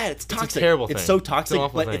 it's bad. It's toxic. It's a terrible thing. It's so toxic,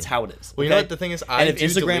 but thing. It's how it is. Well, you know what the thing is? I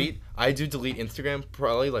do delete Instagram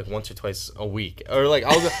probably like once or twice a week, or like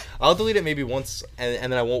I'll delete it maybe once,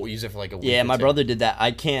 and then I won't use it for like a week. Yeah, my brother did that.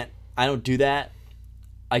 I don't do that.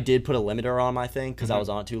 I did put a limiter on my thing because I was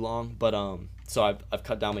on it too long, but so I've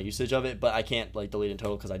cut down my usage of it, but I can't like delete it in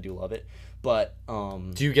total because I do love it. But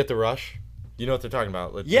do you get the rush? You know what they're talking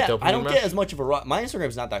about? Like, yeah, I don't get as much of a rush. My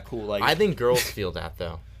Instagram's not that cool. Like I think girls feel that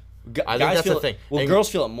though. I think that's the thing. Well, girls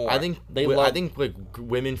feel it more. I think like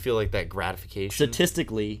women feel like that gratification.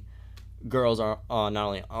 Statistically, girls are not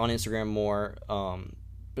only on Instagram more,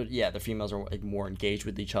 but yeah, the females are like more engaged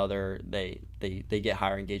with each other. They get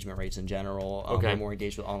higher engagement rates in general. They're more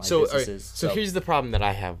engaged with online businesses. So here's the problem that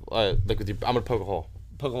I have. Like with you, I'm gonna poke a hole.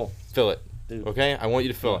 Poke a hole. Fill it. Dude. Okay, I want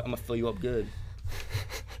you to fill it. I'm gonna fill you up good.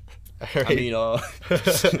 All right. I mean, all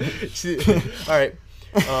right.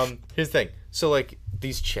 Here's the thing. So like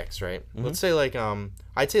these chicks, right? Let's say like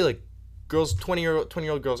I'd say like girls,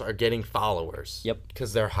 20-year-old girls are getting followers. Yep.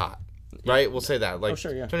 Because they're hot. Right? We'll say that. Like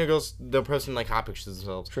 20 girls, they're posting like hot pictures of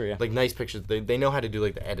themselves. Sure, yeah. Like nice pictures. They know how to do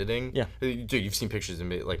like the editing. Yeah. Dude, you've seen pictures in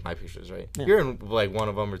like my pictures, right? Yeah. You're in like one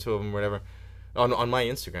of them or two of them or whatever. On my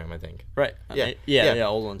Instagram, I think. Right. Yeah,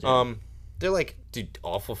 old ones. Yeah. They're like, dude,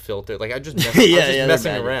 awful filter. Like I just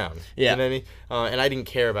messing around. Yeah. You know what I mean? And I didn't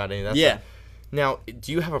care about any of that Yeah. stuff. Now,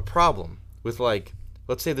 do you have a problem with like,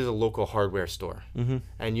 let's say there's a local hardware store,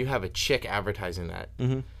 and you have a chick advertising that.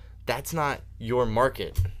 That's not your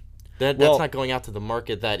market. That's not going out to the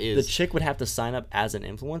market that is. The chick would have to sign up as an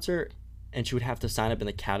influencer, and she would have to sign up in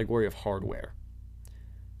the category of hardware.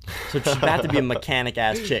 So she'd have to be a mechanic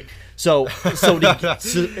ass chick. So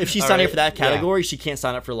if she's signing up for that category, she can't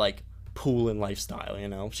sign up for like pool and lifestyle, you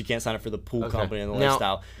know? She can't sign up for the pool company and the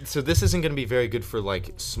lifestyle. So this isn't going to be very good for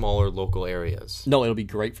like smaller local areas. No, it'll be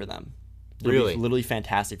great for them. It'll be literally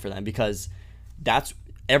fantastic for them because that's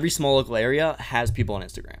every small local area has people on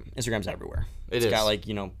Instagram. Instagram's everywhere. It's got like,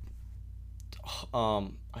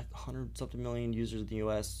 100 something million users in the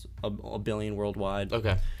US, a billion worldwide.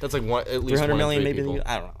 Okay. That's like at least 300 million maybe people. in the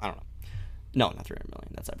US. I don't know. No, not 300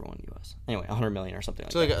 million. That's everyone in the US. Anyway, 100 million or something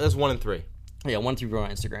like that. So that's 1 in 3. Yeah, 1 in 3 people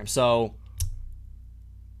on Instagram. So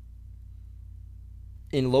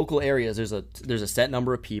in local areas, there's a set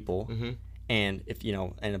number of people, and if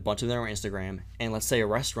and a bunch of them are on Instagram. And let's say a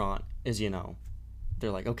restaurant is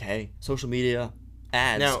they're like, okay, social media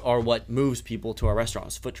ads are what moves people to our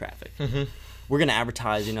restaurants, foot traffic. We're gonna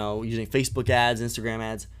advertise, using Facebook ads, Instagram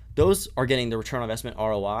ads. Those are getting the return on investment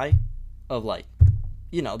ROI of like,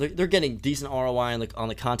 they're getting decent ROI on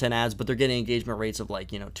the content ads, but they're getting engagement rates of like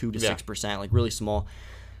 2 to 6%, like really small.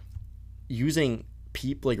 Using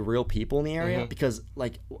people, like real people in the area, because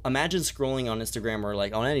like imagine scrolling on Instagram or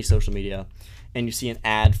like on any social media, and you see an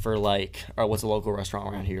ad for like, or what's a local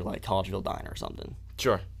restaurant around here, like Collegeville Diner or something.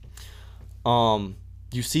 Sure.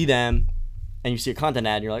 You see them, and you see a content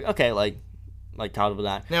ad, and you're like, okay, like Collegeville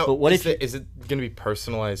Diner. Now, but what is it going to be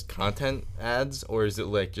personalized content ads, or is it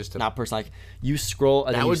like just not personalized? Like you scroll,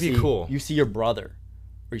 and that would be cool. You see your brother,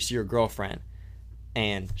 or you see your girlfriend,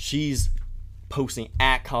 and she's posting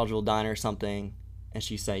at Collegeville Diner or something, and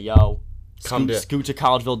she say, "Yo, scoot to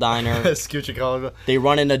Collegeville Diner." Scoot to Collegeville. They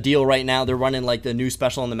running a deal right now. They're running like the new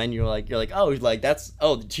special on the menu. You're like,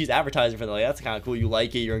 she's advertising for them. Like, that's kind of cool. You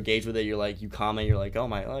like it. You're engaged with it. You're like, you comment. You're like, oh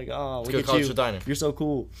my, like, oh, look at you. Diner. You're so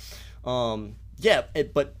cool.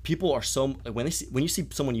 But people are so when you see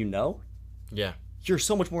someone you're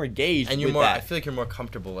so much more engaged. And with that. I feel like you're more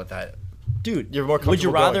comfortable with that. Dude, you're more comfortable. Would you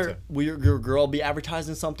rather your girl be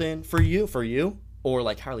advertising something for you, or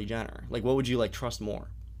like Kylie Jenner? Like, what would you like trust more?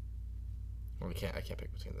 Well, I can't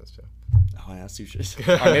pick between those two. Oh, yeah, sushis.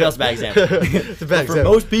 All right, maybe that's a bad example. It's a bad for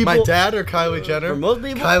example. most people, my dad or Kylie Jenner. For most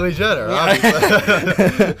people, Kylie Jenner.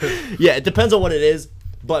 Yeah. Yeah, it depends on what it is.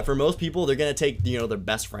 But for most people, they're gonna take their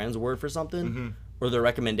best friend's word for something or their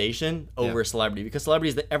recommendation over a celebrity, because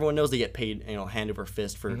celebrities, everyone knows they get paid hand over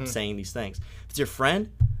fist for saying these things. If it's your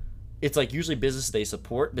friend, it's like usually businesses they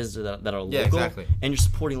support, businesses that are local, exactly. And you're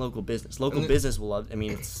supporting local business. Local business will love. I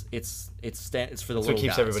mean, it's for the little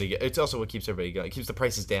keeps guys. everybody. It's also what keeps everybody going. It keeps the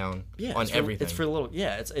prices down on everything. It's for the little.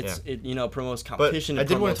 Yeah, it promotes competition. But I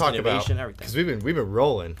did want to talk about everything. because we've been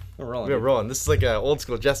rolling. We've been rolling. This is like old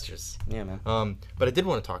school gestures. Yeah, man. But I did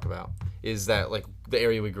want to talk about is that like the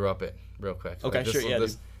area we grew up in, real quick. Okay, like sure. Yeah,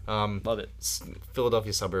 love it.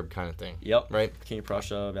 Philadelphia suburb kind of thing. Yep. Right. King of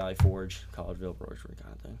Prussia, Valley Forge, Collegeville, Rochford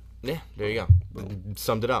kind of thing. Yeah, there you go. Boom.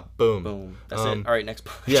 Summed it up. Boom. Boom. That's it. All right, next.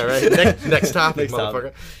 Yeah, right. Next topic, Next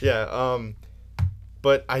motherfucker. Topic. Yeah.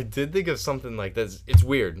 But I did think of something like this. It's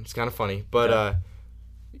weird. It's kind of funny. But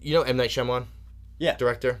M. Night Shyamalan. Yeah.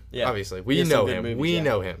 Director. Yeah. Obviously, we know him. Movies, we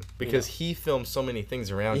know him because he filmed so many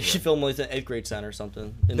things around here. He filmed like an 8th grade center or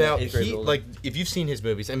something. Now if you've seen his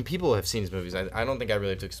movies, and people have seen his movies, I don't think I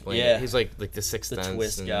really have to explain it. He's like the Sixth Sense,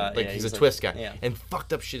 twist guy. Like he's a twist guy, and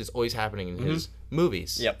fucked up shit is always happening in his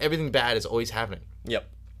movies. Yep. Everything bad is always happening. Yep.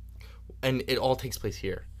 And it all takes place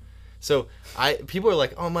here. So people are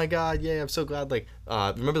like, oh my god, yeah, I'm so glad. Like,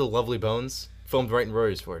 remember The Lovely Bones, filmed right in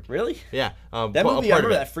Royersford. Really? Yeah. That movie, I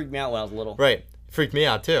remember that freaked me out when I was little. Right. Freaked me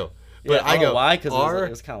out too. But yeah, I don't know why, because it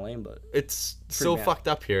was kind of lame, but it's so fucked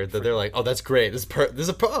up here that they're like, oh, that's great. This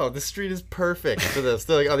street is perfect for this.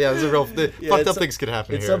 They're like, oh yeah, this is a real fucked up things could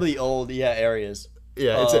happen it's here. Some of the old areas.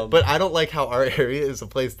 Yeah, but I don't like how our area is a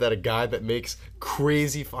place that a guy that makes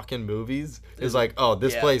crazy fucking movies is like, oh,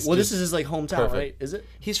 this place. Well, this is his like hometown, right? Is it?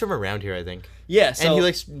 He's from around here, I think. Yeah, so, and he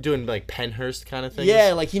likes doing like Penhurst kind of things.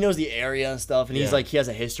 Yeah, like he knows the area and stuff, and he's like he has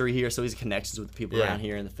a history here, so he's connections with the people around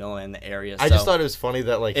here in the film and the area. So. I just thought it was funny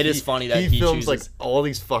that like it is funny that he films like all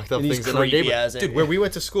these fucked up things in our neighborhood. Dude, where we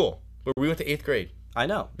went to school, where we went to 8th grade. I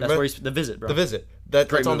know. That's where he's The Visit, bro. The Visit.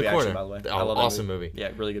 That's on the corner. Actually, by the way. Oh, awesome movie.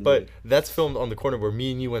 Yeah, really good movie. But that's filmed on the corner where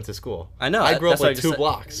me and you went to school. I know. I grew up like 2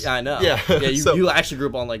 blocks. Yeah, I know. Yeah. Yeah, you actually grew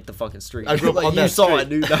up on like the fucking street. I grew up on that street. You saw it,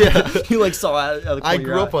 dude. You like saw it. I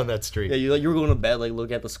grew up on that street. Yeah, you were going to bed like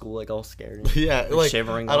looking at the school like all scared. And, yeah, like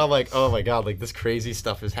shivering. And I'm like, oh my god, like this crazy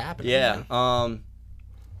stuff is happening. Yeah. I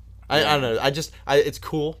don't know. It's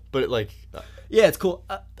cool, but yeah, it's cool.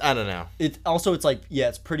 I don't know. It's like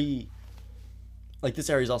it's pretty. Like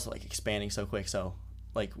this area is also like expanding so quick. So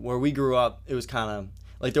like where we grew up, it was kind of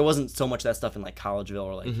like there wasn't so much of that stuff in like Collegeville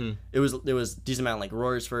or like there was decent amount in, like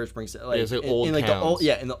Royersford, Springfield, like, it was like old in like towns.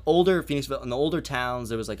 in the older Phoenixville, in the older towns,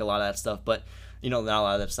 there was like a lot of that stuff. But not a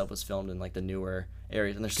lot of that stuff was filmed in like the newer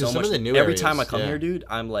areas. And there's so much. Every time I come here, dude,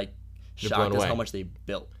 I'm like shocked at how much they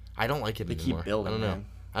built. I don't like it anymore. They keep building. I don't know. Man.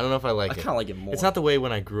 I don't know if I like it. I kind of like it more. It's not the way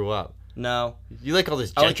when I grew up. No. You like all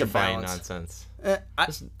this gentrifying nonsense.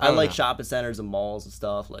 I like shopping centers and malls and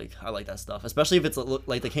stuff. Like I like that stuff, especially if it's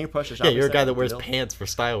like the King of Prussia shopping. Yeah, you're a guy that wears pants for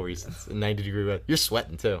style reasons in 90-degree weather. You're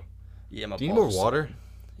sweating too. Yeah, my. Do you need more water?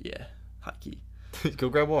 Yeah, hot key. Go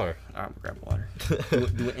grab water. All right, grab water.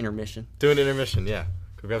 Do an intermission. Do an intermission. Yeah,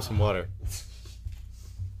 go grab some water.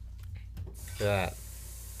 Look at that.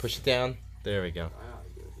 Push it down. There we go.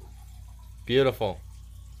 Beautiful.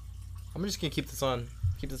 I'm just gonna keep this on.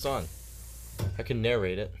 Keep this on. I can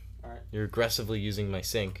narrate it. All right. You're aggressively using my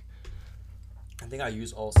sink. I think I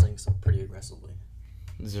use all sinks pretty aggressively.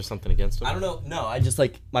 Is there something against them? I don't know. No, I just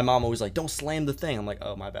like my mom always like, don't slam the thing. I'm like,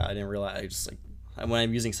 oh my bad, I didn't realize. I just like when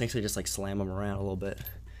I'm using sinks, I just like slam them around a little bit,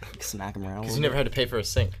 like, smack them around. Because you never had to pay for a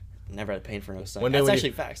sink. Never had to pay for no sink. That's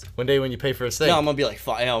actually facts. One day when you pay for a sink. No, I'm gonna be like,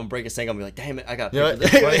 I'm gonna break a sink. I'm gonna be like, damn it, I gotta pay for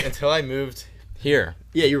this. Funny, until I moved here.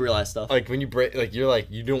 Yeah, you realize stuff. Like when you break, like you're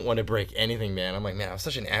like you don't want to break anything, man. I'm like, man, I'm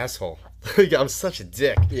such an asshole. Like, I'm such a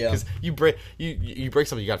dick. Yeah. Because you break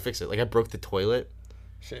something, you gotta fix it. Like I broke the toilet.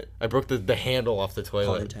 Shit. I broke the handle off the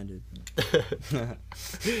toilet. Pun intended.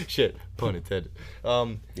 Shit. Pun intended.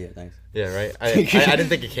 Yeah, thanks. Yeah, right. I didn't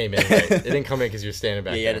think it came in. Right? It didn't come in because you were standing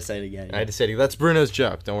back. Yeah, you had to say it again. Yeah. I had to say it. That's Bruno's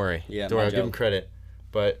joke. Don't worry. Yeah, don't worry. I'll give him credit.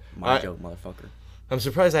 But my joke, motherfucker. I'm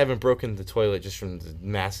surprised I haven't broken the toilet just from the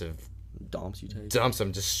massive dumps you take. Dumps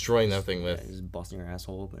I'm destroying that thing with. Yeah, just busting your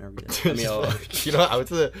asshole open every day. I mean,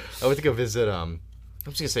 I went to go visit. I'm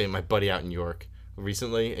just gonna say my buddy out in York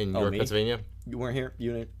recently in York, Pennsylvania. You weren't here.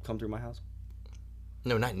 You didn't come through my house.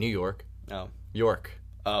 No, not New York. Oh. York.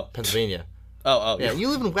 Oh. Pennsylvania. Oh. Yeah, you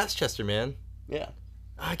live in Westchester, man. Yeah.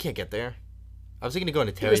 I can't get there. I was thinking of going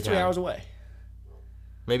to Terrytown. It's 3 hours away.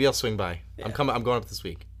 Maybe I'll swing by. Yeah. I'm going up this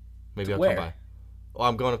week. Maybe I'll come by. Well,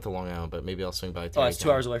 I'm going up to Long Island, but maybe I'll swing by Tarrytown. Oh, it's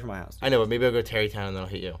 2 hours away from my house. I know, but maybe I'll go to Tarrytown and then I'll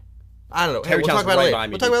hit you. I don't know. Hey, we'll Tarrytown's talk about right it later. by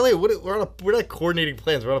me, We'll talk about it later. We're not coordinating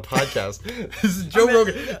plans. We're on a podcast. This is Joe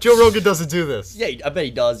Rogan. Joe Rogan doesn't do this. Yeah, I bet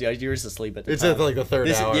he does. Yeah, you're just asleep at the It's time. at like the third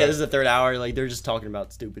hour. Yeah, this is the third hour. Like, they're just talking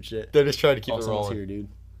about stupid shit. They're just trying to keep it Someone's rolling. here, dude.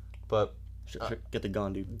 But Get the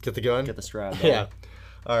gun, dude. get the gun. Get the strap. Dog. Yeah.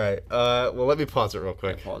 All right. Well, let me pause it real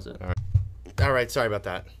quick. Yeah, pause it. All right. Sorry about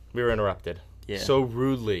that. We were interrupted. Yeah. So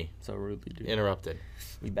rudely So rudely, dude. interrupted.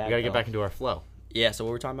 We gotta get back into our flow. Yeah, so what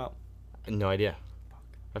were we talking about? No idea.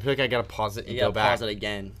 I feel like I gotta pause it and You go gotta back. pause it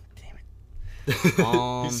again. Damn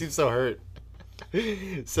it. You seem so hurt.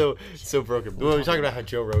 so broken. We were talking about how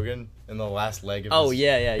Joe Rogan in the last leg of Oh his,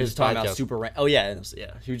 yeah. He his was talking podcast. about super. Oh yeah. He was just I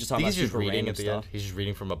talking think about he's just super reading random at the stuff. end. He's just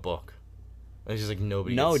reading from a book. And he's just like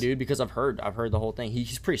nobody. No, gets... dude, because I've heard the whole thing.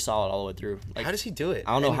 He's pretty solid all the way through. Like, How does he do it?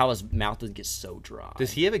 I don't know how his mouth doesn't get so dry.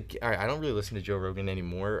 Does he have a? All right, I don't really listen to Joe Rogan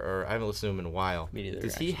anymore, or I haven't listened to him in a while. Me neither,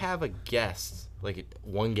 Does he actually. have a guest, like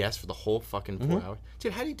one guest for the whole fucking 4 hours?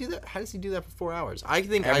 Dude, how do you do that? How does he do that for 4 hours? I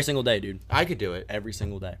think Every single day, dude. I could do it. Every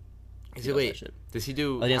single day. Is He it does wait? that shit. Does he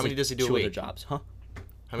do? Like, he has, How many like, does he do a 2 other week? jobs, huh?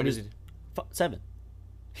 How many does he? 7.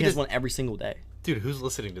 He does- does one every single day. Dude, who's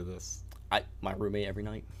listening to this? My roommate every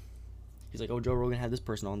night. He's like, "Oh, Joe Rogan had this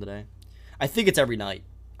person on today." I think it's every night.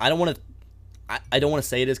 I don't want to. I don't want to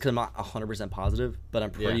say it is because I'm not 100% positive, but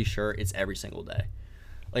I'm pretty sure it's every single day.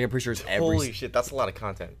 Like, I'm pretty sure it's every. Holy shit, that's a lot of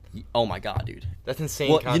content. Oh my god, dude. That's insane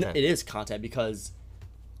Well, content. it is content because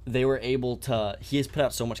they were able to. He has put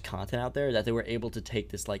out so much content out there that they were able to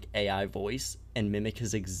take this like AI voice and mimic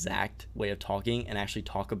his exact way of talking and actually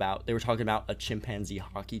talk about. They were talking about a chimpanzee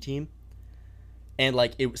hockey team. And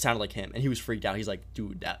like it sounded like him, and he was freaked out. He's like,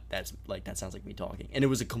 "Dude, that sounds like me talking," and it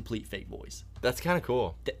was a complete fake voice. That's kind of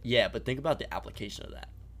cool. Yeah, but think about the application of that.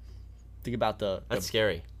 Think about That's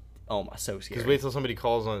scary. Oh my, so scary. Because wait till somebody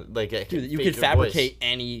calls on like. Dude, you could fabricate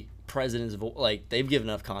any president's voice. Like, they've given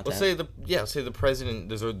enough content. Let's say the president.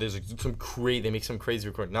 There's some crazy. They make some crazy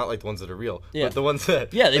recording, not like the ones that are real. Yeah. But the ones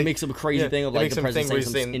that. Yeah, they like, make some crazy thing of they like make the some president thing where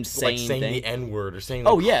saying he's some insane saying thing. the N word or saying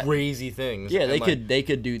like crazy things. Yeah, and, they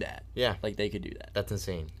could do that. Yeah. Like, they could do that. That's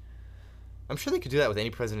insane. I'm sure they could do that with any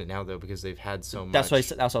president now though, because they've had so much. That's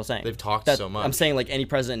what I was saying. They've talked so much. I'm saying like any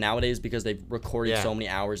president nowadays, because they've recorded Yeah. so many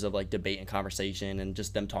hours of like debate and conversation and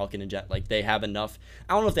just them talking and like they have enough.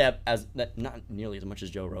 I don't know if they have not nearly as much as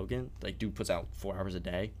Joe Rogan. Like, dude puts out 4 hours a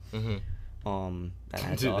day. Mm-hmm. That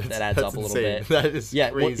adds Dude, up. that's That adds up a little insane. bit. That is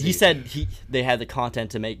yeah. Well, crazy. he said they had the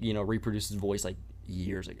content to make reproduce his voice like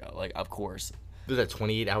years ago. Like, of course. There's that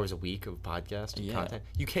 28 hours a week of podcast content.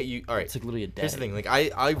 You can't. All right. It's like literally a day. Here's the thing. Like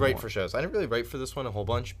I write for shows. I didn't really write for this one a whole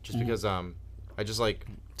bunch, just because I just like.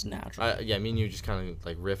 It's natural. Me and you just kind of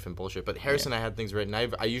like riff and bullshit. But Harrison, I had things written.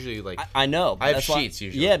 I usually like. I know. I have That's why- sheets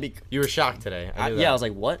usually. Yeah. You were shocked today. I knew that. Yeah. I was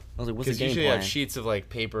like, what? I was like, what's the Because game usually plan? I have sheets of like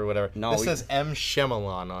paper or whatever. No, This we- says M.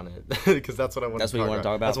 Shyamalan on it because that's what I want. That's what you wanna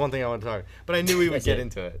talk about? That's one thing I want to talk about. But I knew we would That's get it.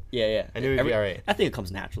 into it. Yeah. I knew it'd be all right. I think it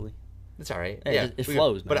comes naturally. It's all right. Yeah, Yeah, it we-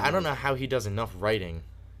 flows, But man. I don't know how he does enough writing.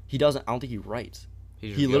 He doesn't. I don't think he writes.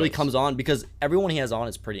 He He literally goes. comes on because everyone he has on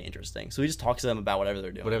is pretty interesting. So he just talks to them about whatever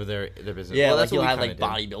they're doing. Whatever their business. Yeah, well, like that's he'll what we have like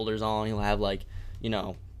kinda did. bodybuilders on. He'll have like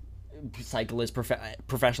cyclists,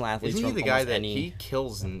 professional athletes. Isn't he from the guy almost that any... he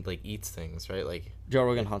kills and like eats things, right? Like Joe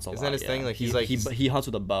Rogan hunts a lot. Isn't that his thing? Like, he's he hunts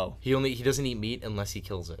with a bow. he doesn't eat meat unless he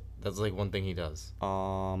kills it. That's like one thing he does.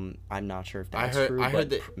 I'm not sure if I that's heard true. I heard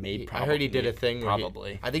but that maybe I heard he did a thing where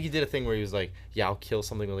probably. I think he did a thing where he was like, yeah, I'll kill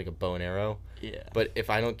something with like a bow and arrow. Yeah. But if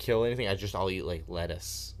I don't kill anything, I'll eat like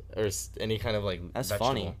lettuce or any kind of like That's vegetable.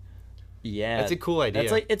 funny. Yeah, That's a cool idea.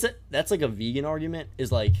 That's like a vegan argument.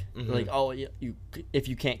 Is like Mm-hmm. like, oh, you if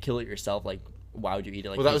you can't kill it yourself, like, why would you eat it?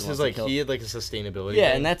 Like, Well, that was someone his else like to kill he it? had like a sustainability. Yeah,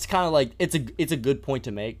 thing. and that's kind of like it's a good point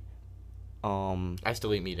to make. I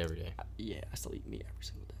still eat meat every day. Yeah, I still eat meat every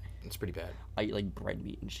single day. It's pretty bad. I eat like bread,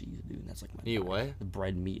 meat, and cheese, dude. And that's like my. You eat diet. what? The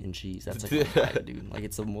bread, meat, and cheese. That's like my diet, dude. Like,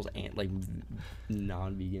 it's the most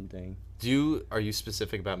non-vegan thing. Are you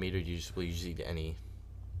specific about meat, or will you just eat any?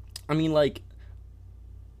 I mean, like,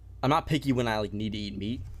 I'm not picky when I like need to eat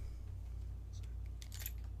meat.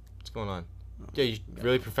 What's going on? Yeah, you're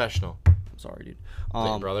really professional. I'm sorry, dude. Is that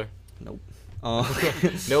your brother? Nope.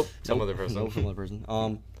 Nope. Some Nope. other person. Nope, some other person.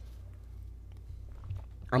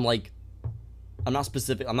 I'm like, I'm not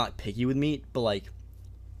specific. I'm not picky with meat, but like,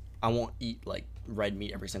 I won't eat like red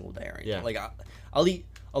meat every single day or anything. Yeah. Like, I'll eat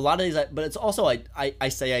a lot of days, but it's also I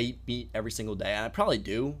say I eat meat every single day, and I probably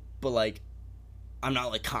do, but like, I'm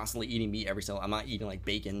not like constantly eating meat every single. I'm not eating like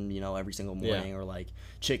bacon, every single morning, or like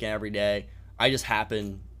chicken every day. I just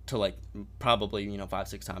happen to like probably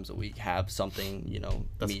 5-6 times a week have something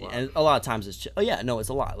That's meat, a lot. and a lot of times it's it's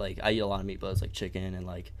a lot. Like, I eat a lot of meat, but it's like chicken and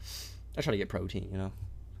like I try to get protein,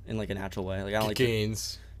 in like a natural way. Like I don't like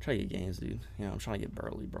gains. Try to get gains, dude. I'm trying to get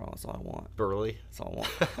burly, bro. That's all I want. Burly. That's all I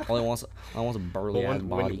want. All I want is a burly ass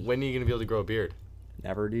body. When are you gonna be able to grow a beard?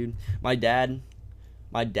 Never, dude. My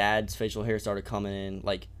dad's facial hair started coming in.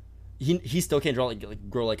 Like, he still can't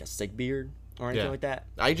grow like a sick beard or anything like that.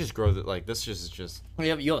 I just grow that. Like this is just. You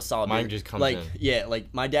have a solid mine beard. just comes like, in. Yeah,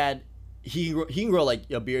 like my dad, he can grow like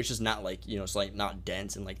a beard. It's just not like it's like not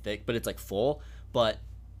dense and like thick, but it's like full. But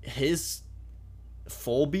his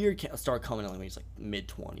full beard can't start coming in like when he's like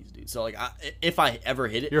mid-20s, dude. So like if I ever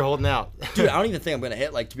hit it, you're holding out. Dude, I don't even think I'm gonna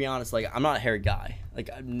hit. Like, to be honest, like I'm not a hairy guy.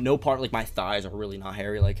 Like no part, like my thighs are really not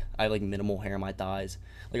hairy. Like I have like minimal hair on my thighs.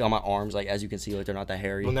 Like on my arms, like as you can see, like they're not that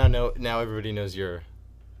hairy. Well, now everybody knows your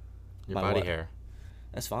body hair.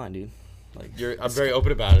 That's fine, dude. Like I'm very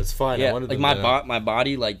open about it. It's fine. Yeah, I wanted like my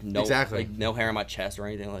body, like no, like no hair on my chest or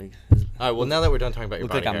anything. Like all right. Well, now that we're done talking about your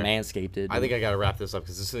look body like hair, I manscaped it. I think I gotta wrap this up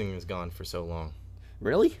because this thing is gone for so long.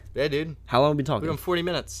 Really? Yeah, dude. How long have we been talking? We're doing 40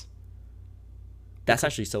 minutes. That's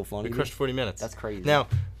actually so funny. We crushed 40 minutes. That's crazy. Now,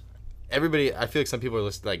 everybody, I feel like some people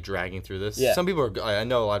are like dragging through this. Yeah. Some people are. I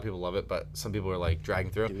know a lot of people love it, but some people are like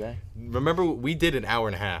dragging through. Do they? Remember, we did an hour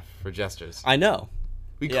and a half for Jesters. I know.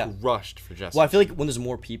 We crushed for Jesters. Well, I feel like when there's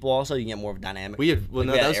more people, also you get more of a dynamic. We had like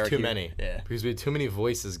no, that was too many. Yeah. Because we had too many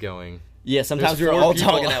voices going. Yeah, sometimes we were all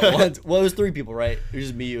talking at once. Well, it was 3 people, right? It was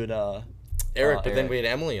just me, you, and Eric. But then we had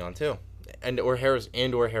Emily on too, or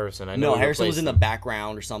Harrison. I know. No, Harrison was in the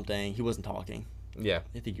background or something. He wasn't talking. Yeah.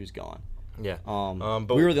 I think he was gone. Yeah.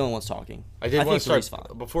 But we were the only ones talking. I want to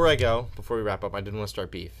start before we wrap up. I did want to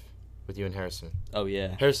start beef with you and Harrison. Oh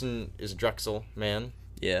yeah. Harrison is a Drexel man.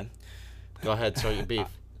 Yeah. Go ahead, start your beef.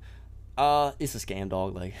 It's a scam,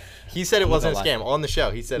 dog. Like he said, it wasn't a scam on the show.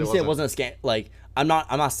 He said it wasn't a scam. Like I'm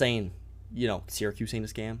not saying Syracuse ain't a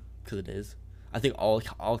scam, because it is. I think all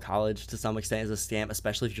college to some extent is a scam,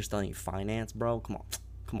 especially if you're studying finance, bro. Come on,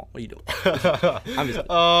 what are you doing? I'm just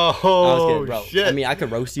kidding, bro. Shit. I mean, I could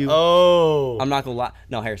roast you. Oh, I'm not gonna lie.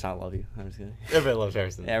 No, Harrison, I love you. I'm just kidding. Everybody loves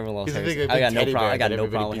Harrison. Yeah, everyone loves Harrison. I got no problem. I got no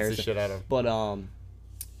problem with Harrison. Shit out of. But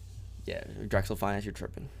yeah, Drexel Finance, you're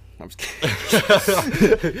tripping. I'm just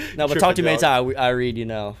kidding. No, but talk to me anytime. I read,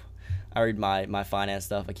 I read my finance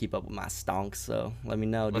stuff. I keep up with my stonks, so let me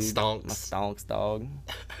know, dude. My stonks, dog.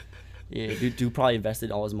 Yeah, dude probably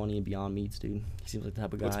invested all his money in Beyond Meats, dude. He seems like the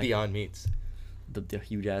type of guy. What's Beyond Meats? The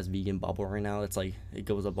huge ass vegan bubble right now. It's like it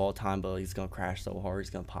goes up all the time, but he's gonna crash so hard. He's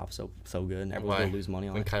gonna pop so good, and everyone's gonna lose money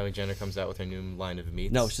on when it. Kylie Jenner comes out with her new line of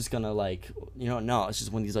meats. No, it's just gonna no. It's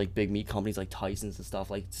just when these like big meat companies like Tyson's and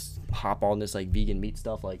stuff like hop on this like vegan meat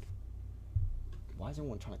stuff. Like, why is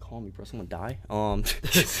everyone trying to call me, bro? Someone die?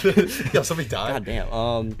 Yeah, somebody died. God damn.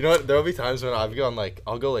 You know what? There'll be times when I'll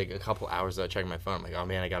go like a couple hours without checking my phone. I'm like, oh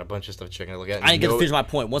man, I got a bunch of stuff checking to look at. I didn't get to finish my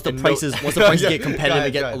point. Once the prices get competitive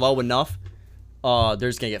and get low enough, they're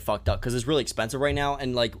just gonna get fucked up because it's really expensive right now.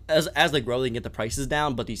 And like as they grow, they can get the prices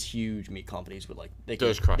down. But these huge meat companies would like they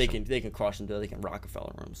can crush them. They can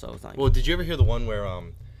Rockefeller them. So it's not. Well, did you ever hear the one where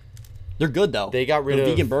they're good though. They got rid of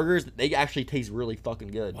vegan burgers. They actually taste really fucking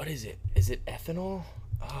good. What is it? Is it ethanol?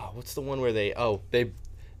 Oh, what's the one where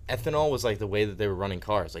ethanol was like the way that they were running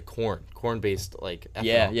cars, like corn based like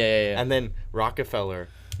ethanol. Yeah. And then Rockefeller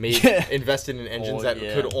invested in engines that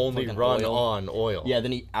could only run on oil. Yeah,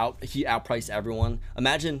 then he outpriced everyone.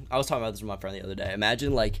 Imagine, I was talking about this with my friend the other day.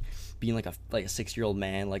 Imagine like being like a 6-year-old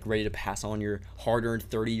man, like ready to pass on your hard-earned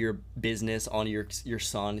 30-year business on your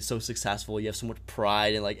son. He's so successful, you have so much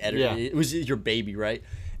pride and like energy. Yeah. It was your baby, right?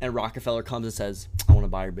 And Rockefeller comes and says, "I want to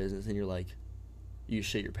buy your business," and you're like, you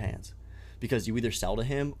shit your pants, because you either sell to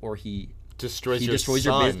him or he destroys your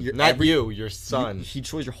son. Your son. He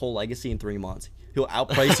destroys your whole legacy in 3 months. He'll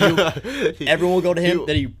outprice you. Everyone will go to him.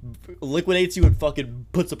 Then he liquidates you and fucking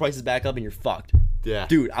puts the prices back up, and you're fucked. Yeah,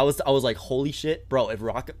 dude. I was like, holy shit, bro.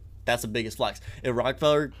 That's the biggest flex. If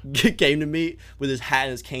Rockefeller came to me with his hat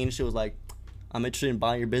and his cane and shit, was like, "I'm interested in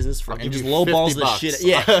buying your business for," and just lowballs the shit.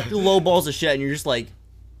 Yeah, lowballs the shit, and you're just like,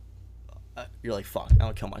 fuck,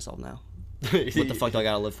 I'll kill myself now. What the fuck do I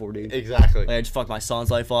gotta live for, dude? Exactly. Like, I just fucked my son's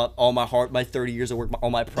life up, all my heart, my 30 years of work, all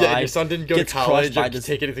my pride. Yeah, your son didn't go to college or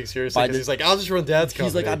take anything seriously because he's like, I'll just run dad's company.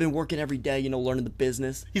 He's like, I've been working every day, learning the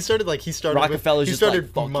business. He started Rockefeller's he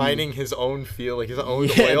started mining his own field, like his own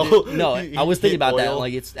oil. Dude, no, I was thinking about that.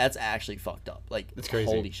 Like, that's actually fucked up. Like, it's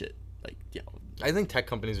crazy. Holy shit. Like, I think tech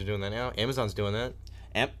companies are doing that now. Amazon's doing that.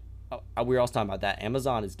 We were also talking about that.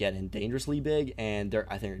 Amazon is getting dangerously big, and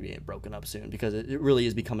I think they're going to get broken up soon because it really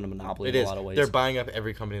is becoming a monopoly in a lot of ways. They're buying up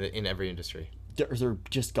every company in every industry. They're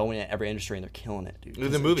just going at every industry and they're killing it, dude.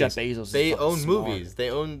 The movies. Jeff Bezos. They own movies. They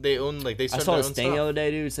own like they. I saw this thing the other day,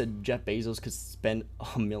 dude. It said Jeff Bezos could spend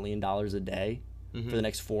 $1 million a day for the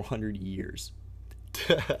next 400 years.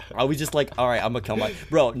 I was just like, all right, I'm gonna come on.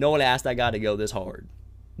 Bro, no one asked that guy to go this hard.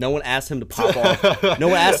 No one asked him to pop off. No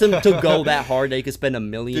one asked him to go that hard. They could spend $1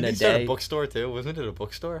 million a day. Did he start a bookstore too? Wasn't it a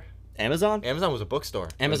bookstore? Amazon? Amazon was a bookstore.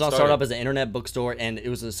 Amazon started up as an internet bookstore, and it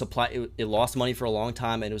was a supply. It lost money for a long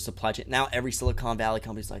time, and it was supply chain. Now every Silicon Valley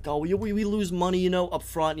company's like, oh, we lose money, up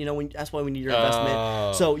front. That's why we need your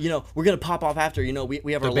investment. So we're gonna pop off after.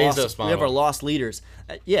 We have our lost leaders.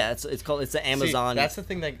 Yeah, it's the Amazon. See, that's the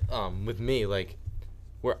thing that with me, like,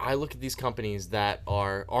 where I look at these companies that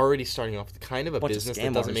are already starting off with kind of a business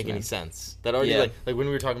that doesn't make any sense. That already like when we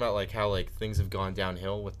were talking about like how like things have gone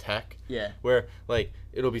downhill with tech. Yeah. Where like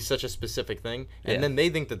it'll be such a specific thing, and then they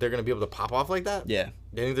think that they're gonna be able to pop off like that. Yeah.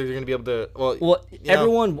 They think they're gonna be able to. Well,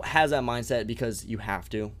 everyone has that mindset because you have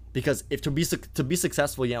to. Because if to be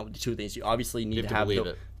successful, two things. You obviously need to believe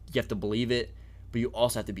it. You have to believe it, but you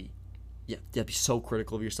also have to be. You have to be so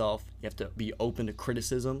critical of yourself. You have to be open to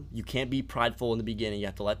criticism. You can't be prideful in the beginning. You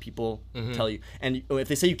have to let people tell you. And if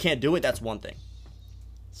they say you can't do it, that's one thing.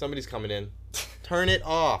 Somebody's coming in. Turn it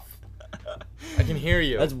off. I can hear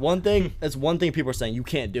you. That's one thing. That's one thing people are saying. You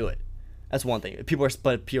can't do it. That's one thing. People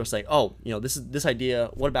are saying, oh, this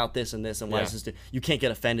idea. What about this and this and why is this? You can't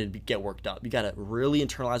get offended, get worked up. You gotta really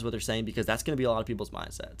internalize what they're saying because that's gonna be a lot of people's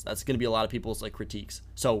mindsets. That's gonna be a lot of people's like critiques.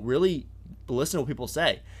 So really listen to what people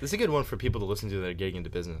say. This is a good one for people to listen to that are getting into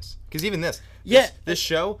business. Because even this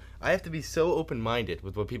show, I have to be so open-minded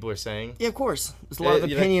with what people are saying. Yeah, of course. There's a lot of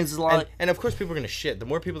opinions. There's a lot and of course people are going to shit. The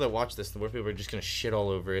more people that watch this, the more people are just going to shit all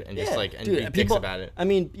over it and just like be dicks about it. I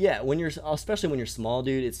mean, especially when you're small,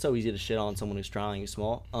 dude, it's so easy to shit on someone who's trying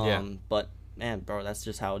small. But man, bro, that's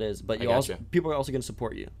just how it is. But people are also going to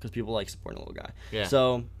support you because people like supporting a little guy. Yeah.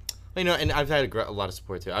 So. And I've had a lot of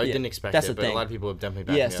support too. I didn't expect it, but a lot of people have definitely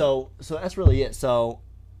backed me up. So that's really it. So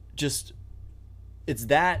just it's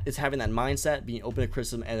having that mindset, being open to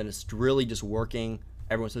criticism, and then it's really just working.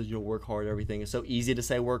 Everyone says work hard, everything. It's so easy to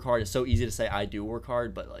say work hard. It's so easy to say I do work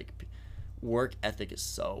hard, but like work ethic is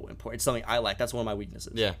so important. It's something I like. That's one of my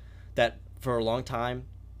weaknesses. Yeah. That for a long time,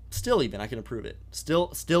 still even I can improve it.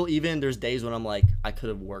 Still even there's days when I'm like I could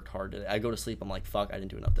have worked hard today. I go to sleep, I'm like fuck, I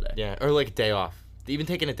didn't do enough today. Yeah, or like a day off. Even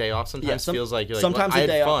taking a day off sometimes feels like you're like, sometimes I a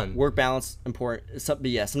day had fun. Off, work balance important.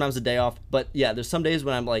 Sometimes a day off. But yeah, there's some days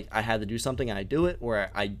when I'm like, I had to do something and I do it, or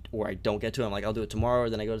I don't get to it. I'm like, I'll do it tomorrow.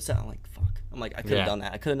 Or then I go to set. I'm like, fuck. I'm like, I could have done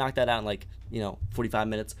that. I could have knocked that out in like 45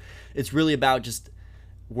 minutes. It's really about just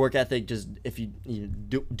work ethic. Just if you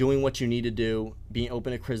doing what you need to do, being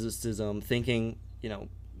open to criticism, thinking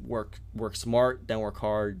work smart, then work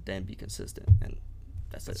hard, then be consistent, and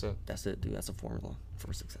that's it. That's it, dude. That's a formula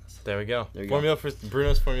for success. There we go.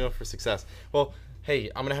 Bruno's formula for success. Well, hey,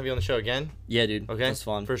 I'm gonna have you on the show again. Yeah, dude. Okay, that's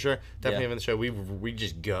fun for sure. Definitely have on the show. We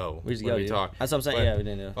just go. We talk. That's what I'm saying. But, yeah, we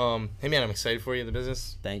didn't know. Hey man, I'm excited for you in the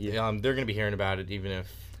business. Thank you. They're gonna be hearing about it, even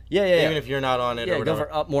if. Even if you're not on it. Yeah, or whatever.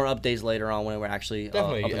 Go for more updates later on when we're actually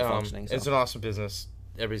definitely up and functioning. So. It's an awesome business.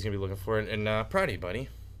 Everybody's gonna be looking for it, and proud of you, buddy.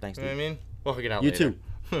 Thanks, dude. You know what I mean? We'll figure it out you later. Too.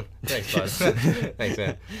 Thanks, bud. Thanks,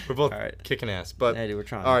 man. We're both kicking ass. But hey, dude, we're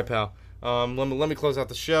trying. All right, pal. Let me close out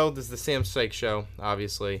the show. This is the Sam Syke Show,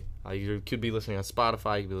 obviously. You could be listening on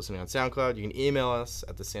Spotify. You could be listening on SoundCloud. You can email us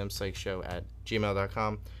at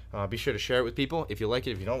thesamsykeshow@gmail.com. Be sure to share it with people. If you like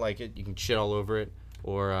it, if you don't like it, you can shit all over it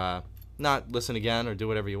or not listen again or do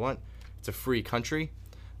whatever you want. It's a free country.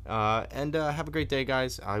 And have a great day,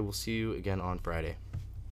 guys. I will see you again on Friday.